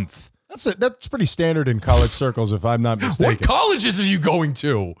month. That's pretty standard in college circles, if I'm not What mistaken. colleges are you going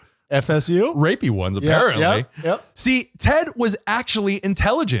to? FSU? Rapey ones, apparently. Yep. See, Ted was actually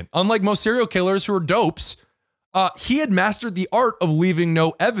intelligent. Unlike most serial killers who are dopes, he had mastered the art of leaving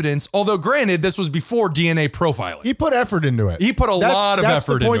no evidence, although granted, this was before DNA profiling. He put effort into it. He put a lot of That's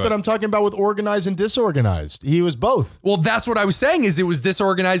effort the point into that it. I'm talking about with organized and disorganized. He was both. Well, that's what I was saying is it was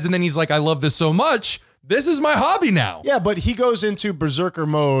disorganized, and then he's like, I love this so much. This is my hobby now. Yeah, but he goes into berserker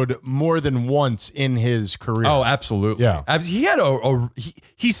mode more than once in his career. Oh, absolutely. Yeah. He had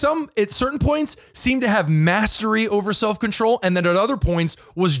he at certain points seemed to have mastery over self-control, and then at other points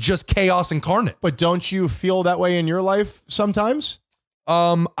was just chaos incarnate. But don't you feel that way in your life sometimes?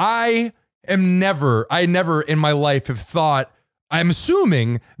 I never in my life have thought, I'm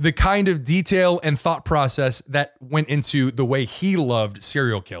assuming the kind of detail and thought process that went into the way he loved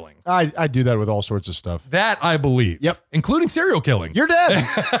serial killing. I do that with all sorts of stuff. That I believe. Yep. Including serial killing. You're dead.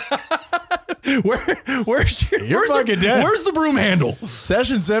 Where's fucking dead. Where's the broom handle?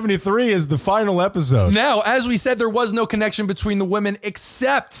 Session 73 is the final episode. Now, as we said, there was no connection between the women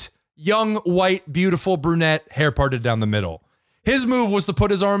except young, white, beautiful brunette, hair parted down the middle. His move was to put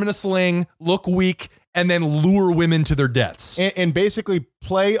his arm in a sling, look weak, and then lure women to their deaths. And basically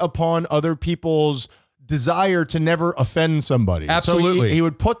play upon other people's desire to never offend somebody. Absolutely. So he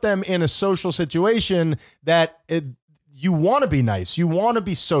would put them in a social situation that you want to be nice. You want to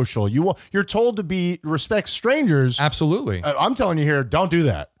be social. You're told to respect strangers. Absolutely. I'm telling you here, don't do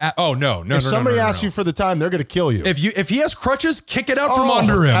that. No. If somebody asks you for the time, they're going to kill you. If he has crutches, kick it out from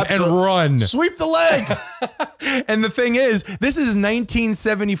under him and run. Sweep the leg. And the thing is, this is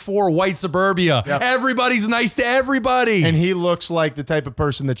 1974 white suburbia. Yep. Everybody's nice to everybody. And he looks like the type of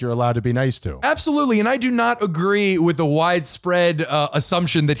person that you're allowed to be nice to. Absolutely. And I do not agree with the widespread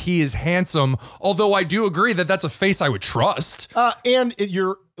assumption that he is handsome, although I do agree that that's a face I would trust. And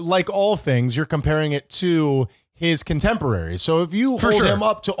you're, like all things, you're comparing it to his contemporary. So if you hold him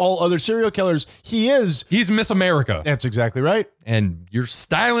up to all other serial killers, he's Miss America. That's exactly right. And you're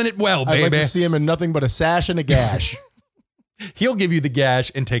styling it well, baby. I'd like to see him in nothing but a sash and a gash. He'll give you the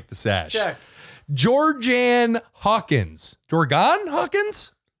gash and take the sash. Check. Jorgan Hawkins.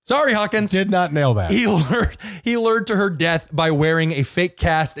 Sorry, Hawkins. Did not nail that. He lured to her death by wearing a fake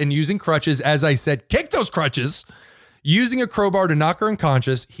cast and using crutches. As I said, kick those crutches. Using a crowbar to knock her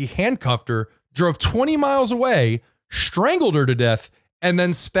unconscious, he handcuffed her, drove 20 miles away, strangled her to death, and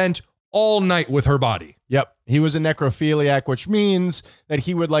then spent all night with her body. Yep. He was a necrophiliac, which means that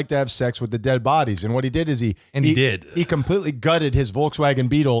he would like to have sex with the dead bodies. And what he did is he completely gutted his Volkswagen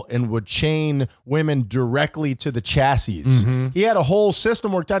Beetle and would chain women directly to the chassis. Mm-hmm. He had a whole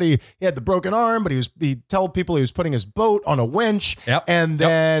system worked out. He had the broken arm, but he told people he was putting his boat on a winch. Yep. And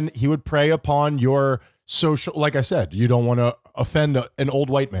then he would prey upon your social, like I said, you don't want to offend an old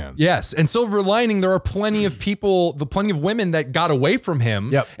white man. Yes. And silver lining, there are plenty of plenty of women that got away from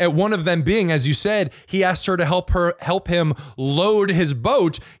him. Yep. And one of them being, as you said, he asked her to help him load his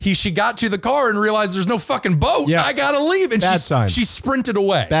boat. She got to the car and realized there's no fucking boat. Yeah. I gotta leave. And she sprinted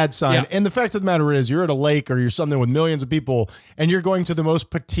away. Bad sign. Yeah. And the fact of the matter is, you're at a lake or you're something with millions of people and you're going to the most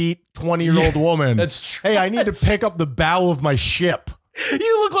petite 20-year-old woman. That's true. Hey, I need to pick up the bow of my ship.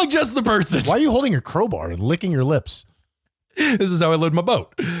 You look like just the person. Why are you holding your crowbar and licking your lips? This is how I load my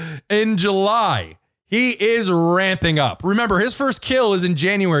boat. In July, he is ramping up. Remember, his first kill is in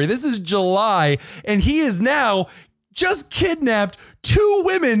January. This is July, and he is now just kidnapped 2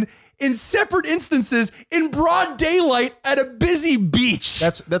 women in separate instances in broad daylight at a busy beach.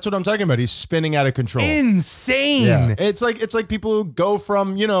 That's what I'm talking about. He's spinning out of control. Insane. Yeah. It's like people who go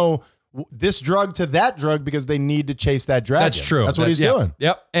from, this drug to that drug because they need to chase that dragon. That's true. That's what he's doing.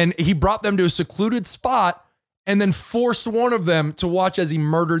 Yep. And he brought them to a secluded spot and then forced one of them to watch as he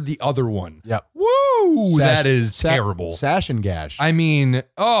murdered the other one. Yep. Woo! That is terrible. Sash and gash. I mean,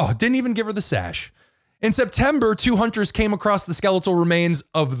 didn't even give her the sash. In September, 2 hunters came across the skeletal remains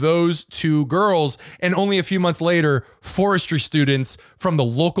of those 2 girls, and only a few months later, forestry students from the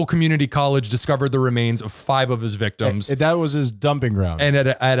local community college discovered the remains of 5 of his victims. That was his dumping ground. And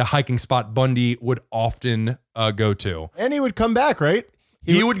at a hiking spot Bundy would often go to. And he would come back, right?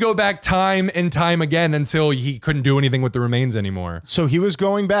 He would go back time and time again until he couldn't do anything with the remains anymore. So he was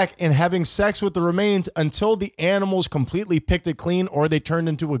going back and having sex with the remains until the animals completely picked it clean or they turned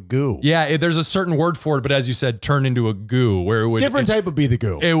into a goo. Yeah, there's a certain word for it, but as you said, turn into a goo, where it would Different type would be the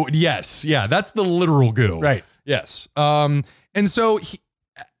goo. It would, yes, yeah, that's the literal goo. Right. Yes. And so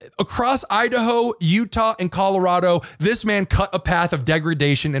across Idaho, Utah, and Colorado, this man cut a path of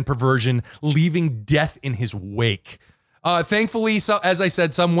degradation and perversion, leaving death in his wake. Thankfully, so as I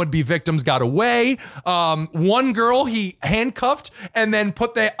said, some would-be victims got away. One girl he handcuffed and then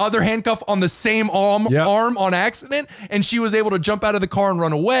put the other handcuff on the same arm on accident, and she was able to jump out of the car and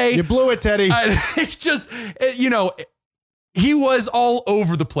run away. You blew it, Teddy. He was all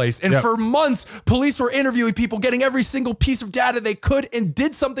over the place. And for months, police were interviewing people, getting every single piece of data they could, and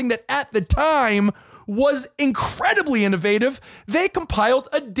did something that at the time was incredibly innovative. They compiled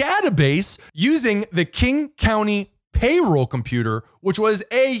a database using the King County payroll computer, which was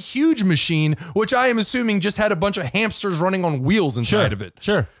a huge machine, which I am assuming just had a bunch of hamsters running on wheels inside of it.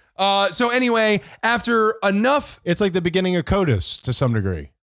 Sure. So anyway, after enough... It's like the beginning of CODIS to some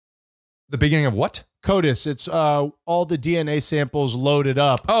degree. The beginning of what? CODIS. It's all the DNA samples loaded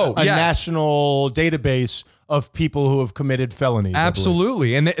up. Oh, a yes. national database of people who have committed felonies.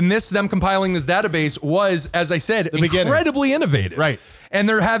 Absolutely. And them compiling this database was, as I said, incredibly innovative. Right. And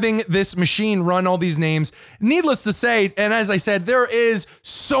they're having this machine run all these names. Needless to say, and as I said, there is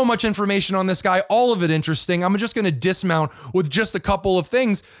so much information on this guy, all of it interesting. I'm just going to dismount with just a couple of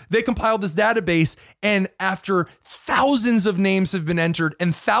things. They compiled this database, and after thousands of names have been entered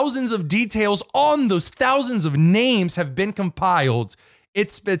and thousands of details on those thousands of names have been compiled, it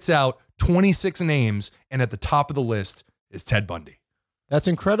spits out 26 names, and at the top of the list is Ted Bundy. That's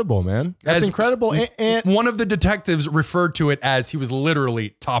incredible, man. That's incredible. And one of the detectives referred to it as he was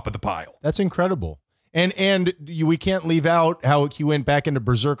literally top of the pile. That's incredible. And we can't leave out how he went back into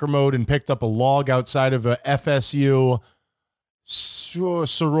berserker mode and picked up a log outside of a FSU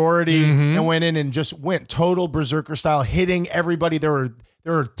sorority and went in and just went total berserker style, hitting everybody. There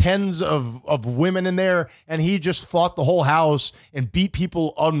were tens of women in there, and he just fought the whole house and beat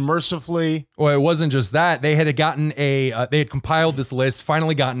people unmercifully. Well, it wasn't just that. They had gotten they had compiled this list,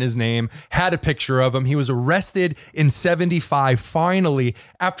 finally gotten his name, had a picture of him. He was arrested in 75 finally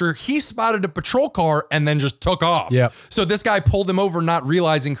after he spotted a patrol car and then just took off. Yep. So this guy pulled him over, not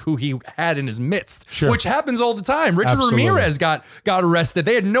realizing who he had in his midst, which happens all the time. Richard Ramirez got arrested.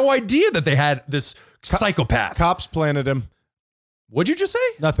 They had no idea that they had this psychopath. Cops planted him. What'd you just say?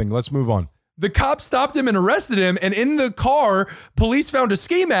 Nothing. Let's move on. The cops stopped him and arrested him, and in the car, police found a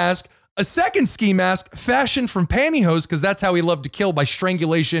ski mask, a second ski mask fashioned from pantyhose, because that's how he loved to kill, by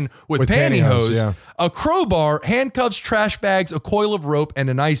strangulation with pantyhose, a crowbar, handcuffs, trash bags, a coil of rope, and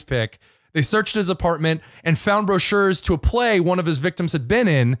an ice pick. They searched his apartment and found brochures to a play one of his victims had been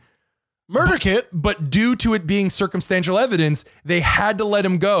in. Murder kit? But due to it being circumstantial evidence, they had to let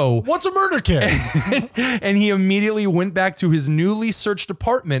him go. What's a murder kit? And he immediately went back to his newly searched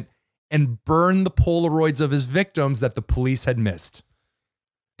apartment and burned the Polaroids of his victims that the police had missed.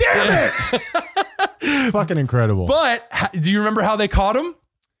 Damn it! Fucking incredible. But do you remember how they caught him?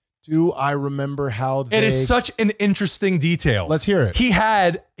 Do I remember how they... It is such an interesting detail. Let's hear it. He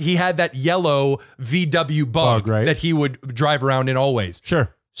had that yellow VW bug right? that he would drive around in always.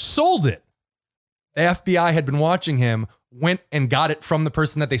 Sure. Sold it. The FBI had been watching him, went and got it from the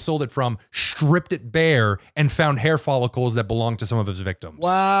person that they sold it from, stripped it bare, and found hair follicles that belonged to some of his victims.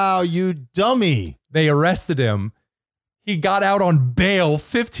 Wow, you dummy. They arrested him. He got out on bail,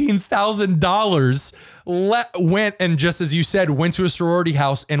 $15,000, went and just as you said, went to a sorority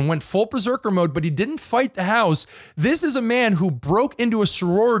house and went full berserker mode, but he didn't fight the house. This is a man who broke into a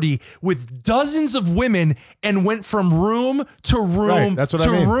sorority with dozens of women and went from room to room Right, that's what to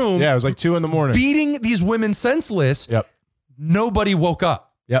I mean. room. Yeah, it was like 2 a.m. Beating these women senseless. Yep. Nobody woke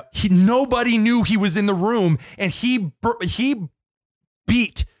up. Yep. Nobody knew he was in the room, and he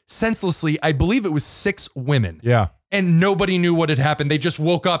beat senselessly, I believe it was 6 women. Yeah. And nobody knew what had happened. They just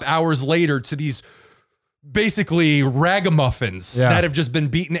woke up hours later to these basically ragamuffins that have just been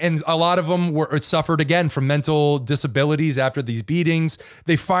beaten. And a lot of them suffered again from mental disabilities after these beatings.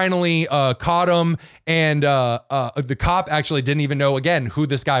 They finally caught him. And the cop actually didn't even know, again, who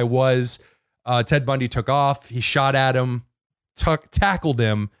this guy was. Ted Bundy took off. He shot at him, tackled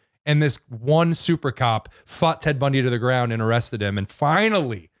him. And this one super cop fought Ted Bundy to the ground and arrested him. And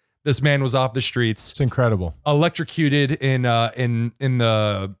finally, this man was off the streets. It's incredible. Electrocuted in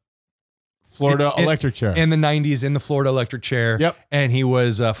the Florida electric chair. in the 90s in the Florida electric chair. Yep. And he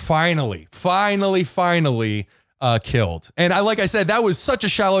was finally killed. And like I said, that was such a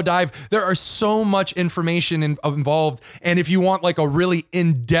shallow dive. There are so much information involved. And if you want like a really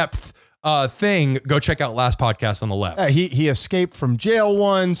in-depth thing, go check out last podcast on the left. Yeah, he escaped from jail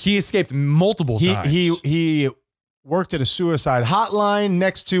once. He escaped multiple times. He worked at a suicide hotline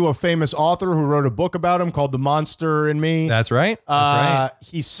next to a famous author who wrote a book about him called The Monster in Me. That's right. That's right.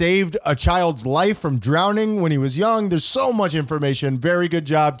 He saved a child's life from drowning when he was young. There's so much information. Very good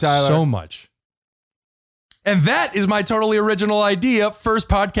job, Tyler. So much. And that is my totally original idea. First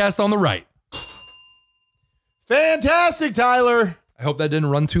podcast on the right. Fantastic, Tyler. I hope that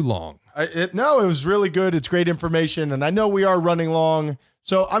didn't run too long. No, it was really good. It's great information. And I know we are running long.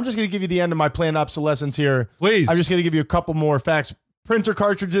 So I'm just going to give you the end of my planned obsolescence here. Please. I'm just going to give you a couple more facts. Printer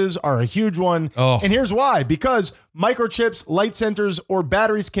cartridges are a huge one. Oh. And here's why. Because microchips, light sensors, or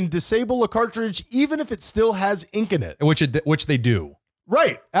batteries can disable a cartridge even if it still has ink in it. Which they do.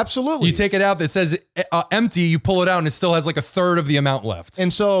 Right. Absolutely. You take it out that says empty, you pull it out and it still has like a third of the amount left.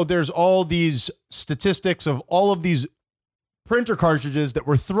 And so there's all these statistics of all of these printer cartridges that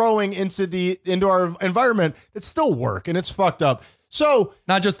we're throwing into our environment that still work, and it's fucked up. So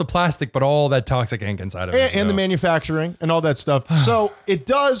not just the plastic, but all that toxic ink inside of it. And the manufacturing and all that stuff. So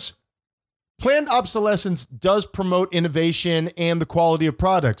planned obsolescence does promote innovation and the quality of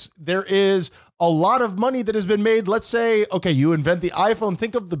products. There is a lot of money that has been made. Let's say, okay, you invent the iPhone.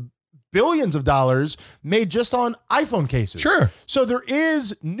 Think of the billions of dollars made just on iPhone cases. Sure. So there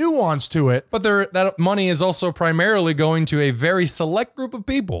is nuance to it. But that money is also primarily going to a very select group of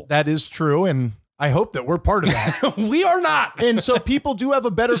people. That is true. And I hope that we're part of that. We are not. And so people do have a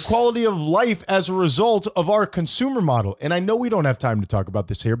better quality of life as a result of our consumer model. And I know we don't have time to talk about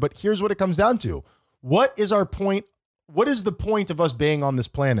this here, but here's what it comes down to. What is our point? What is the point of us being on this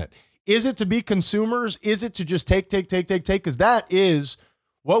planet? Is it to be consumers? Is it to just take? Because that is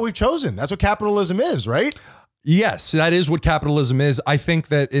what we've chosen. That's what capitalism is, right? Yes, that is what capitalism is. I think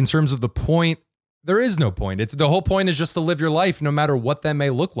that in terms of the point, there is no point. The whole point is just to live your life no matter what that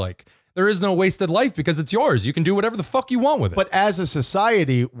may look like. There is no wasted life because it's yours. You can do whatever the fuck you want with it. But as a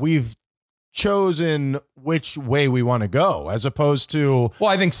society, we've chosen which way we want to go as opposed to... Well,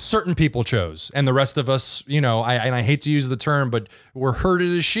 I think certain people chose, and the rest of us, I hate to use the term, but we're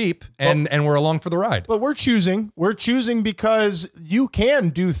herded as sheep and we're along for the ride. But we're choosing because you can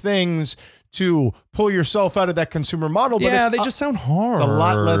do things to pull yourself out of that consumer model. But yeah, they just sound hard. It's a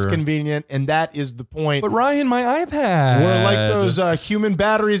lot less convenient, and that is the point. But Ryan, my iPad. We're like those human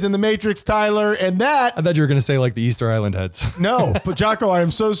batteries in the Matrix, Tyler, and that... I thought you were going to say like the Easter Island heads. No, but Jocko, I am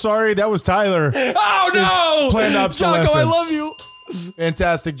so sorry. That was Tyler. Oh, no! Planned obsolescence. Jocko, I love you.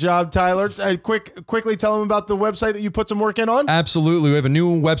 Fantastic job, Tyler. Quickly tell them about the website that you put some work in on. Absolutely. We have a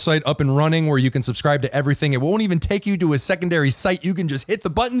new website up and running where you can subscribe to everything. It won't even take you to a secondary site. You can just hit the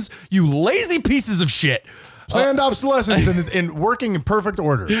buttons, you lazy pieces of shit. Planned obsolescence in working in perfect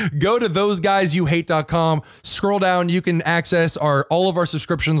order. Go to thoseguysyouhate.com. Scroll down. You can access all of our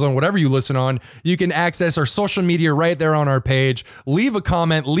subscriptions on whatever you listen on. You can access our social media right there on our page. Leave a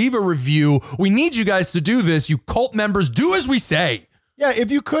comment. Leave a review. We need you guys to do this. You cult members, do as we say. Yeah,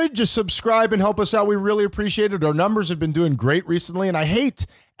 if you could just subscribe and help us out, we really appreciate it. Our numbers have been doing great recently, and I hate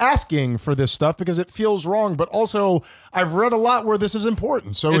asking for this stuff because it feels wrong, but also I've read a lot where this is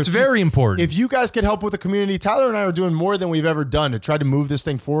important. So it's very important. If you guys could help with the community, Tyler and I are doing more than we've ever done to try to move this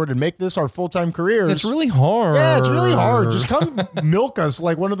thing forward and make this our full-time careers. It's really hard. Yeah, it's really hard. Just come milk us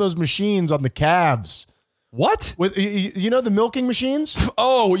like one of those machines on the calves. What? With the milking machines?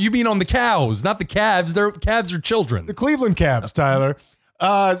 Oh, you mean on the cows, not the calves. Calves are children. The Cleveland Cavs, Tyler.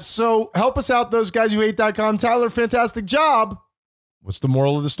 So help us out, thoseguysyouhate.com. Tyler, fantastic job. What's the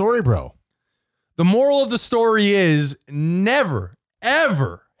moral of the story, bro? The moral of the story is never,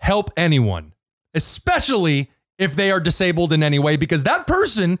 ever help anyone, especially if they are disabled in any way, because that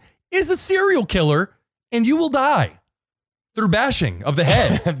person is a serial killer and you will die through bashing of the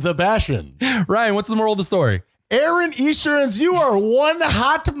head. The bashing. Ryan, what's the moral of the story? Aaron Easterns, you are one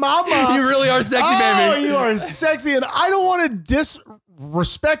hot mama. You really are sexy, Oh, baby. you are sexy, and I don't want to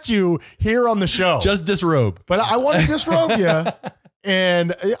disrespect you here on the show. Just disrobe. But I want to disrobe you.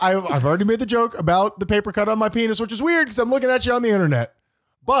 And I've already made the joke about the paper cut on my penis, which is weird because I'm looking at you on the internet.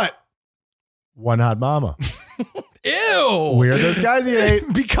 But one hot mama. Ew. We're those guys you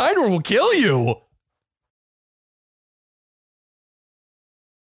hate. Be kind or we'll kill you.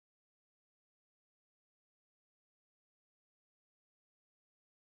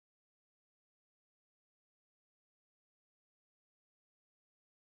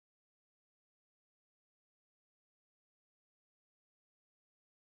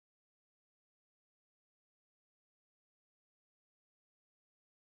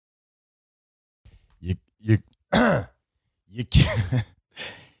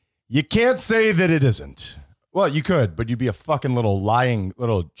 You can't say that it isn't. Well, you could, but you'd be a fucking little lying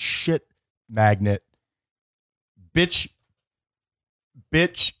little shit magnet. Bitch.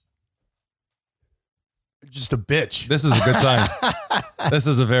 Just a bitch. This is a good sign. This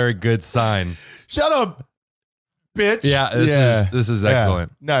is a very good sign. Shut up, bitch. Yeah, this is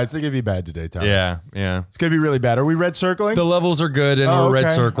excellent. No, it's going to be bad today, Tom. Yeah. It's going to be really bad. Are we red circling? The levels are good and we're red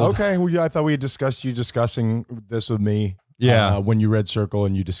circled. Okay. Well, I thought we had discussed you discussing this with me. Yeah. When you red circle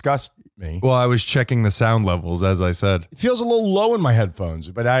and you discussed me. Well, I was checking the sound levels, as I said. It feels a little low in my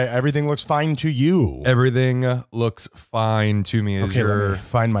headphones, but everything looks fine to you. Everything looks fine to me. Okay,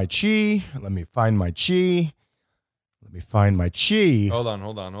 let me find my chi. Hold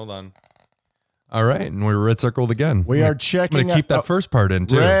on. All right, and we're red circled again. We are I'm checking. going to keep that first part in,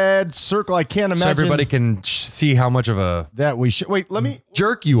 too. Red circle. I can't imagine. So everybody can see how much of a that we should. Wait, let me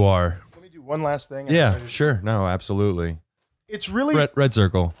jerk you are. do one last thing. Yeah, sure. No, absolutely. It's really Red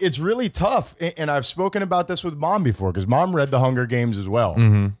circle. It's really tough, and I've spoken about this with Mom before because Mom read The Hunger Games as well.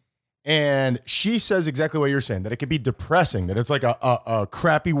 Mm-hmm. And she says exactly what you're saying, that it could be depressing, that it's like a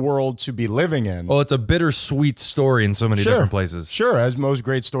crappy world to be living in. Well, it's a bittersweet story in so many different places. Sure, as most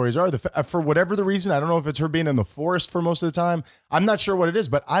great stories are. For whatever the reason, I don't know if it's her being in the forest for most of the time. I'm not sure what it is,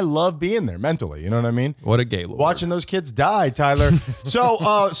 but I love being there mentally. You know what I mean? What a gay lord. Watching those kids die, Tyler.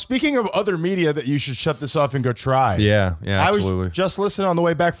 So speaking of other media that you should shut this off and go try. Yeah, absolutely. I was just listening on the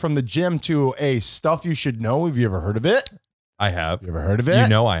way back from the gym to a Stuff You Should Know. Have you ever heard of it? I have. You ever heard of it? You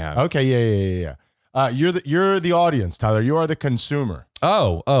know I have. Okay, yeah. You're the audience, Tyler. You are the consumer.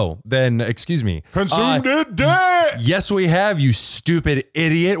 Oh, then excuse me. Consumed it dead. Yes, we have, you stupid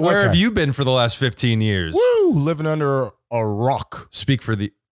idiot. Where Okay. have you been for the last 15 years? Woo! Living under a rock. Speak for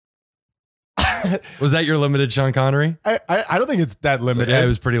the... Was that your limited Sean Connery? I don't think it's that limited. Yeah, it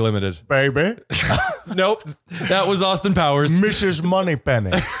was pretty limited. Baby. Nope. That was Austin Powers. Mrs. Moneypenny.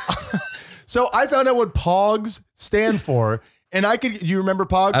 So I found out what POGs stand for. And do you remember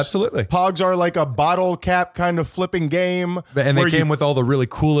POGs? Absolutely. POGs are like a bottle cap kind of flipping game. And they where came with all the really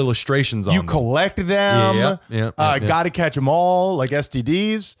cool illustrations on you them. collect them. Yeah. Gotta catch them all, like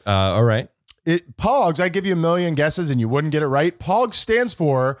STDs. All right. POGs, I give you a million guesses and you wouldn't get it right. POGs stands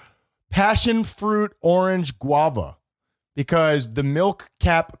for passion fruit orange guava, because the milk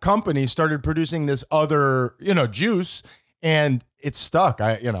cap company started producing this other, juice, and it's stuck.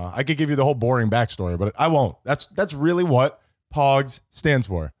 I could give you the whole boring backstory, but I won't. That's really what POGs stands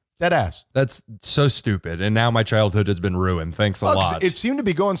for. Dead ass. That's so stupid. And now my childhood has been ruined. Thanks a lot. It seemed to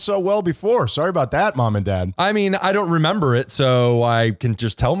be going so well before. Sorry about that, Mom and Dad. I mean, I don't remember it, so I can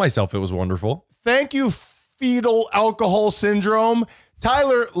just tell myself it was wonderful. Thank you, fetal alcohol syndrome.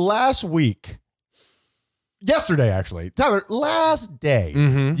 Tyler, yesterday actually, Tyler, last day,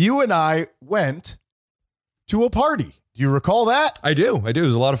 you and I went to a party. Do you recall that? I do. It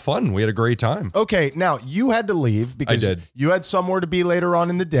was a lot of fun. We had a great time. Okay, now you had to leave because I did. You had somewhere to be later on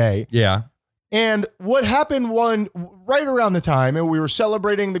in the day. Yeah. And what happened right around the time, and we were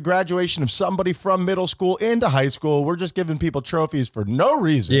celebrating the graduation of somebody from middle school into high school. We're just giving people trophies for no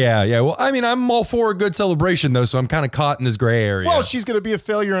reason. Yeah. Well, I mean, I'm all for a good celebration, though, so I'm kind of caught in this gray area. Well, she's going to be a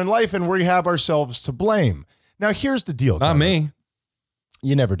failure in life, and we have ourselves to blame. Now, here's the deal. Not Tyler. me.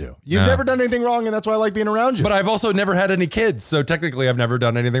 You never do. You've never done anything wrong, and that's why I like being around you. But I've also never had any kids, so technically I've never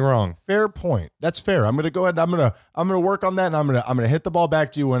done anything wrong. Fair point. That's fair. I'm going to go ahead. I'm going to work on that, and I'm going to hit the ball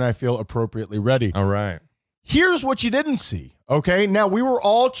back to you when I feel appropriately ready. All right. Here's what you didn't see. Okay. Now we were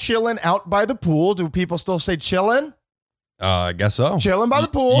all chilling out by the pool. Do people still say chilling? I guess so. Chilling by the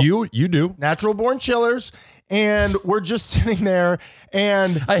pool. You do. Natural born chillers. And we're just sitting there,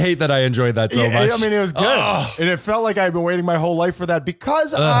 and I hate that I enjoyed that so much. I mean, it was good. And it felt like I'd been waiting my whole life for that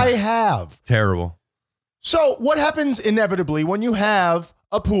because I have. Terrible. So what happens inevitably when you have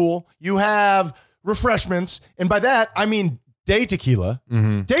a pool, you have refreshments, and by that, I mean day tequila.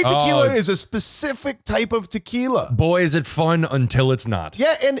 Mm-hmm. Day tequila is a specific type of tequila. Boy, is it fun until it's not.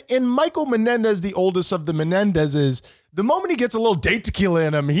 Yeah, and Michael Menendez, the oldest of the Menendezes, the moment he gets a little day tequila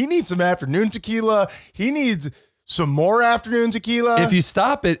in him, he needs some afternoon tequila. He needs some more afternoon tequila. If you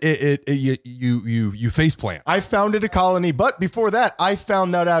stop it, you face plant. I founded a colony, but before that, I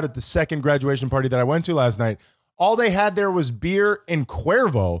found that out at the second graduation party that I went to last night. All they had there was beer and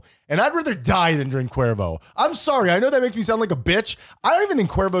Cuervo, and I'd rather die than drink Cuervo. I'm sorry. I know that makes me sound like a bitch. I don't even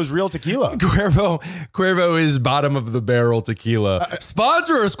think Cuervo's real tequila. Cuervo is bottom of the barrel tequila.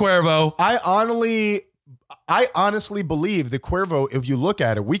 Sponsor us, Cuervo. I honestly believe that Cuervo, if you look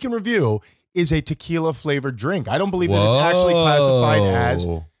at it, we can review, is a tequila flavored drink. I don't believe that it's actually classified as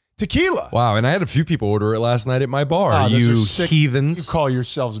tequila. Wow, and I had a few people order it last night at my bar. You heathens. You call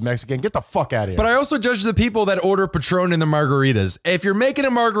yourselves Mexican. Get the fuck out of here. But I also judge the people that order Patron in the margaritas. If you're making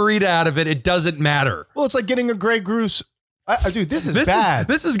a margarita out of it, it doesn't matter. Well, it's like getting a Grey Goose. Dude, this is bad.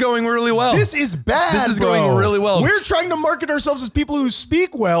 This is going really well. This is bad. This is bro. going really well. We're trying to market ourselves as people who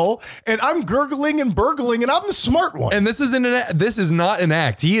speak well, and I'm gurgling and burgling, and I'm the smart one. And this is not an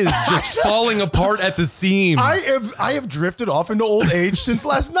act. He is just falling apart at the seams. I have drifted off into old age since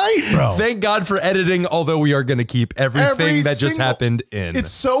last night, bro. Thank God for editing, although we are going to keep everything that just happened in.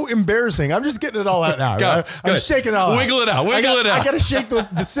 It's so embarrassing. I'm just getting it all out now. Go, I'm shaking it all Wiggle out. it out. Wiggle it out. I got to shake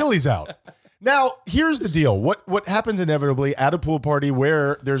the sillies out. Now, here's the deal. What happens inevitably at a pool party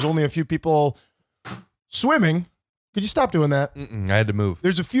where there's only a few people swimming? Could you stop doing that? I had to move.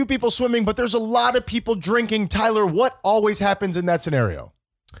 There's a few people swimming, but there's a lot of people drinking. Tyler, what always happens in that scenario?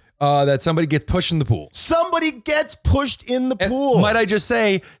 That somebody gets pushed in the pool. Somebody gets pushed in the pool. Might I just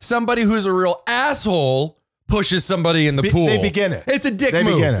say, somebody who's a real asshole pushes somebody in the pool. They begin it. It's a dick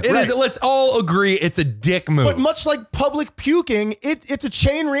move. It is. Let's all agree it's a dick move. But much like public puking, it's a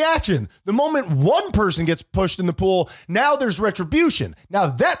chain reaction. The moment one person gets pushed in the pool, now there's retribution. Now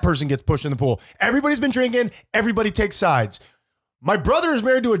that person gets pushed in the pool. Everybody's been drinking. Everybody takes sides. My brother is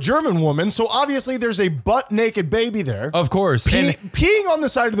married to a German woman, so obviously there's a butt-naked baby there. Of course. Peeing on the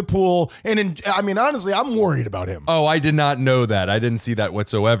side of the pool, and honestly, I'm worried about him. Oh, I did not know that. I didn't see that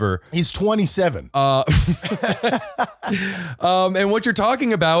whatsoever. He's 27. And what you're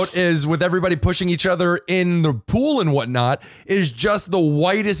talking about is with everybody pushing each other in the pool and whatnot is just the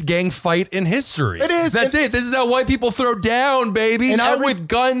whitest gang fight in history. It is. That's it. This is how white people throw down, baby. Not with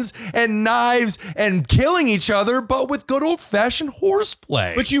guns and knives and killing each other, but with good old-fashioned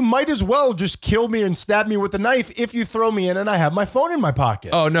horseplay. But you might as well just kill me and stab me with a knife if you throw me in and I have my phone in my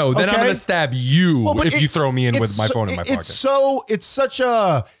pocket. Oh, no. Then I'm going to stab you if you throw me in with my phone in my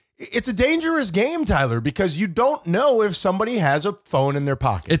pocket. It's a dangerous game, Tyler, because you don't know if somebody has a phone in their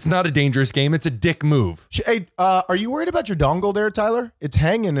pocket. It's not a dangerous game. It's a dick move. Hey, are you worried about your dongle there, Tyler? It's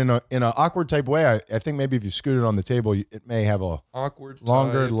hanging in an awkward type way. I think maybe if you scoot it on the table, it may have a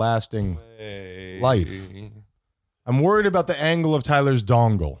longer lasting life. I'm worried about the angle of Tyler's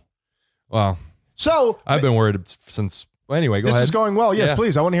dongle. Well, so I've been worried since. Well, anyway, go ahead. This is going well. Yes,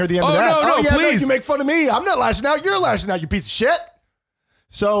 please. I want to hear the end of that. No, please. You make fun of me. I'm not lashing out. You're lashing out, you piece of shit.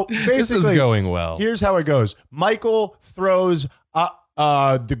 So basically, this is going well. Here's how it goes. Michael throws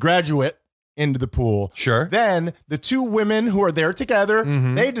the graduate into the pool. Sure. Then the two women who are there together,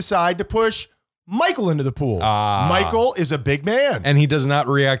 they decide to push Michael into the pool. Michael is a big man. And he does not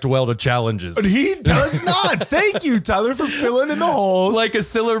react well to challenges. He does not. Thank you, Tyler, for filling in the holes. Like a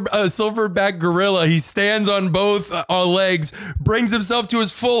silverback gorilla, he stands on both legs, brings himself to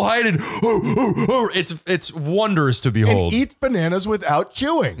his full height, and it's wondrous to behold. And eats bananas without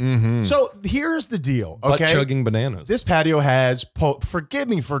chewing. So here's the deal. Okay? Butt chugging bananas. This patio has, forgive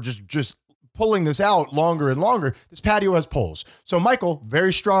me for just pulling this out longer and longer. This patio has poles. So Michael,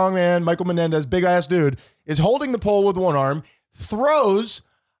 very strong man, Michael Menendez, big ass dude, is holding the pole with one arm, throws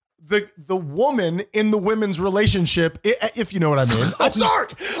the woman in the women's relationship, if you know what I mean. I'm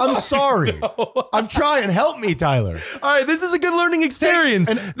sorry. No. I'm trying. Help me, Tyler. All right, this is a good learning experience.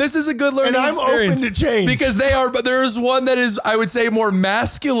 This is a good learning experience. And I'm open to change. Because there's one that is, I would say, more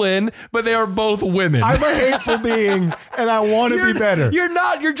masculine, but they are both women. I'm a hateful being, and I want to be better. You're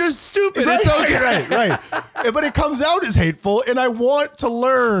not. You're just stupid. Right, it's okay. Right. But it comes out as hateful, and I want to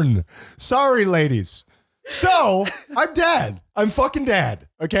learn. Sorry, ladies. So, I'm dad. I'm fucking dad,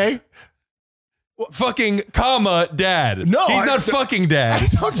 okay? fucking comma dad. No, he's not fucking dad.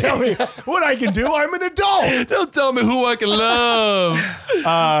 Don't tell me what I can do. I'm an adult. Don't tell me who I can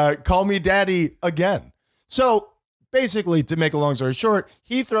love. Call me daddy again. So basically, to make a long story short,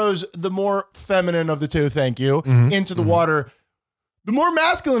 he throws the more feminine of the two, thank you, into the water. The more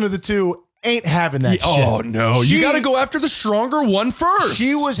masculine of the two ain't having that shit. Oh no, you got to go after the stronger one first.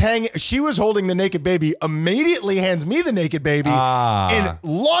 She was holding the naked baby, immediately hands me the naked baby and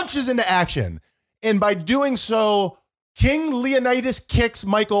launches into action. And by doing so, King Leonidas kicks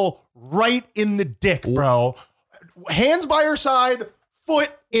Michael right in the dick, bro. Hands by her side, foot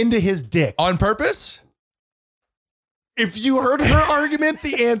into his dick. On purpose? If you heard her argument,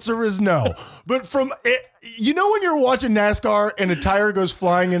 the answer is no. But from it, you know when you're watching NASCAR and a tire goes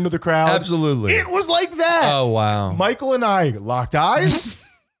flying into the crowd? Absolutely. It was like that. Oh, wow. Michael and I locked eyes.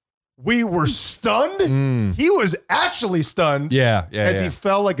 We were stunned. He was actually stunned. Yeah. As he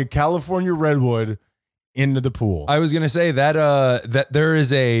fell like a California redwood into the pool. I was going to say that that there is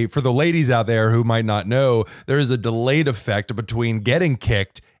for the ladies out there who might not know, there is a delayed effect between getting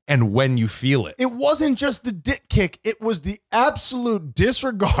kicked and when you feel it. It wasn't just the dick kick. It was the absolute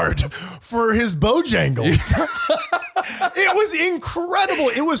disregard for his Bojangles. It was incredible.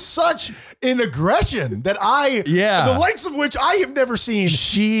 It was such an aggression that the likes of which I have never seen.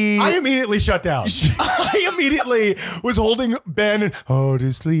 I immediately shut down. I immediately was holding Ben and, go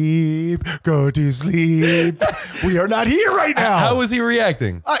to sleep. We are not here right now. How was he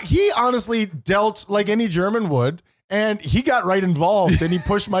reacting? He honestly dealt like any German would. And he got right involved, and he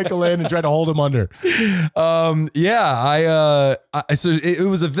pushed Michael in and tried to hold him under. So it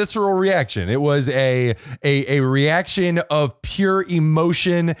was a visceral reaction. It was a reaction of pure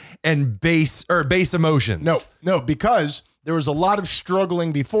emotion and base emotions. No, because there was a lot of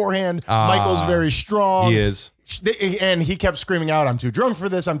struggling beforehand. Michael's very strong. He is. And he kept screaming out, I'm too drunk for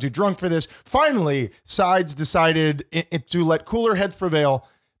this. I'm too drunk for this. Finally, sides decided to let cooler heads prevail.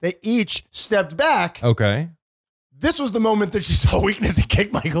 They each stepped back. Okay. This was the moment that she saw weakness and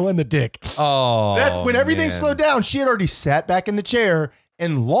kicked Michael in the dick. Oh, that's when everything slowed down. She had already sat back in the chair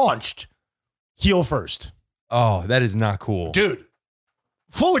and launched heel first. Oh, that is not cool. Dude,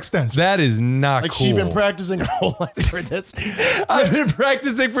 full extension. That is not like cool. She's been practicing her whole life for this. I've been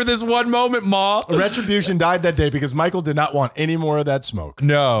practicing for this one moment, Ma. Retribution died that day because Michael did not want any more of that smoke.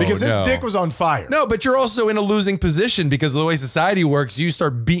 No. Because his dick was on fire. No, but you're also in a losing position because of the way society works. You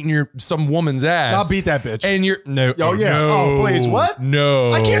start beating some woman's ass. I'll beat that bitch. And you're no. Oh yeah. No, oh please. What?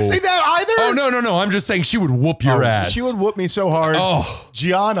 No. I can't say that either. Oh no. I'm just saying she would whoop your ass. She would whoop me so hard. Oh,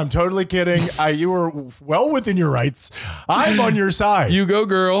 Gian, I'm totally kidding. You were well within your rights. I'm on your side. You go,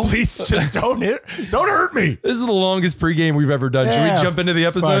 girl. Please just don't hurt me. This is the longest pregame we've ever done. Should we jump into the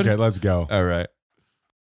episode? Okay, let's go. All right.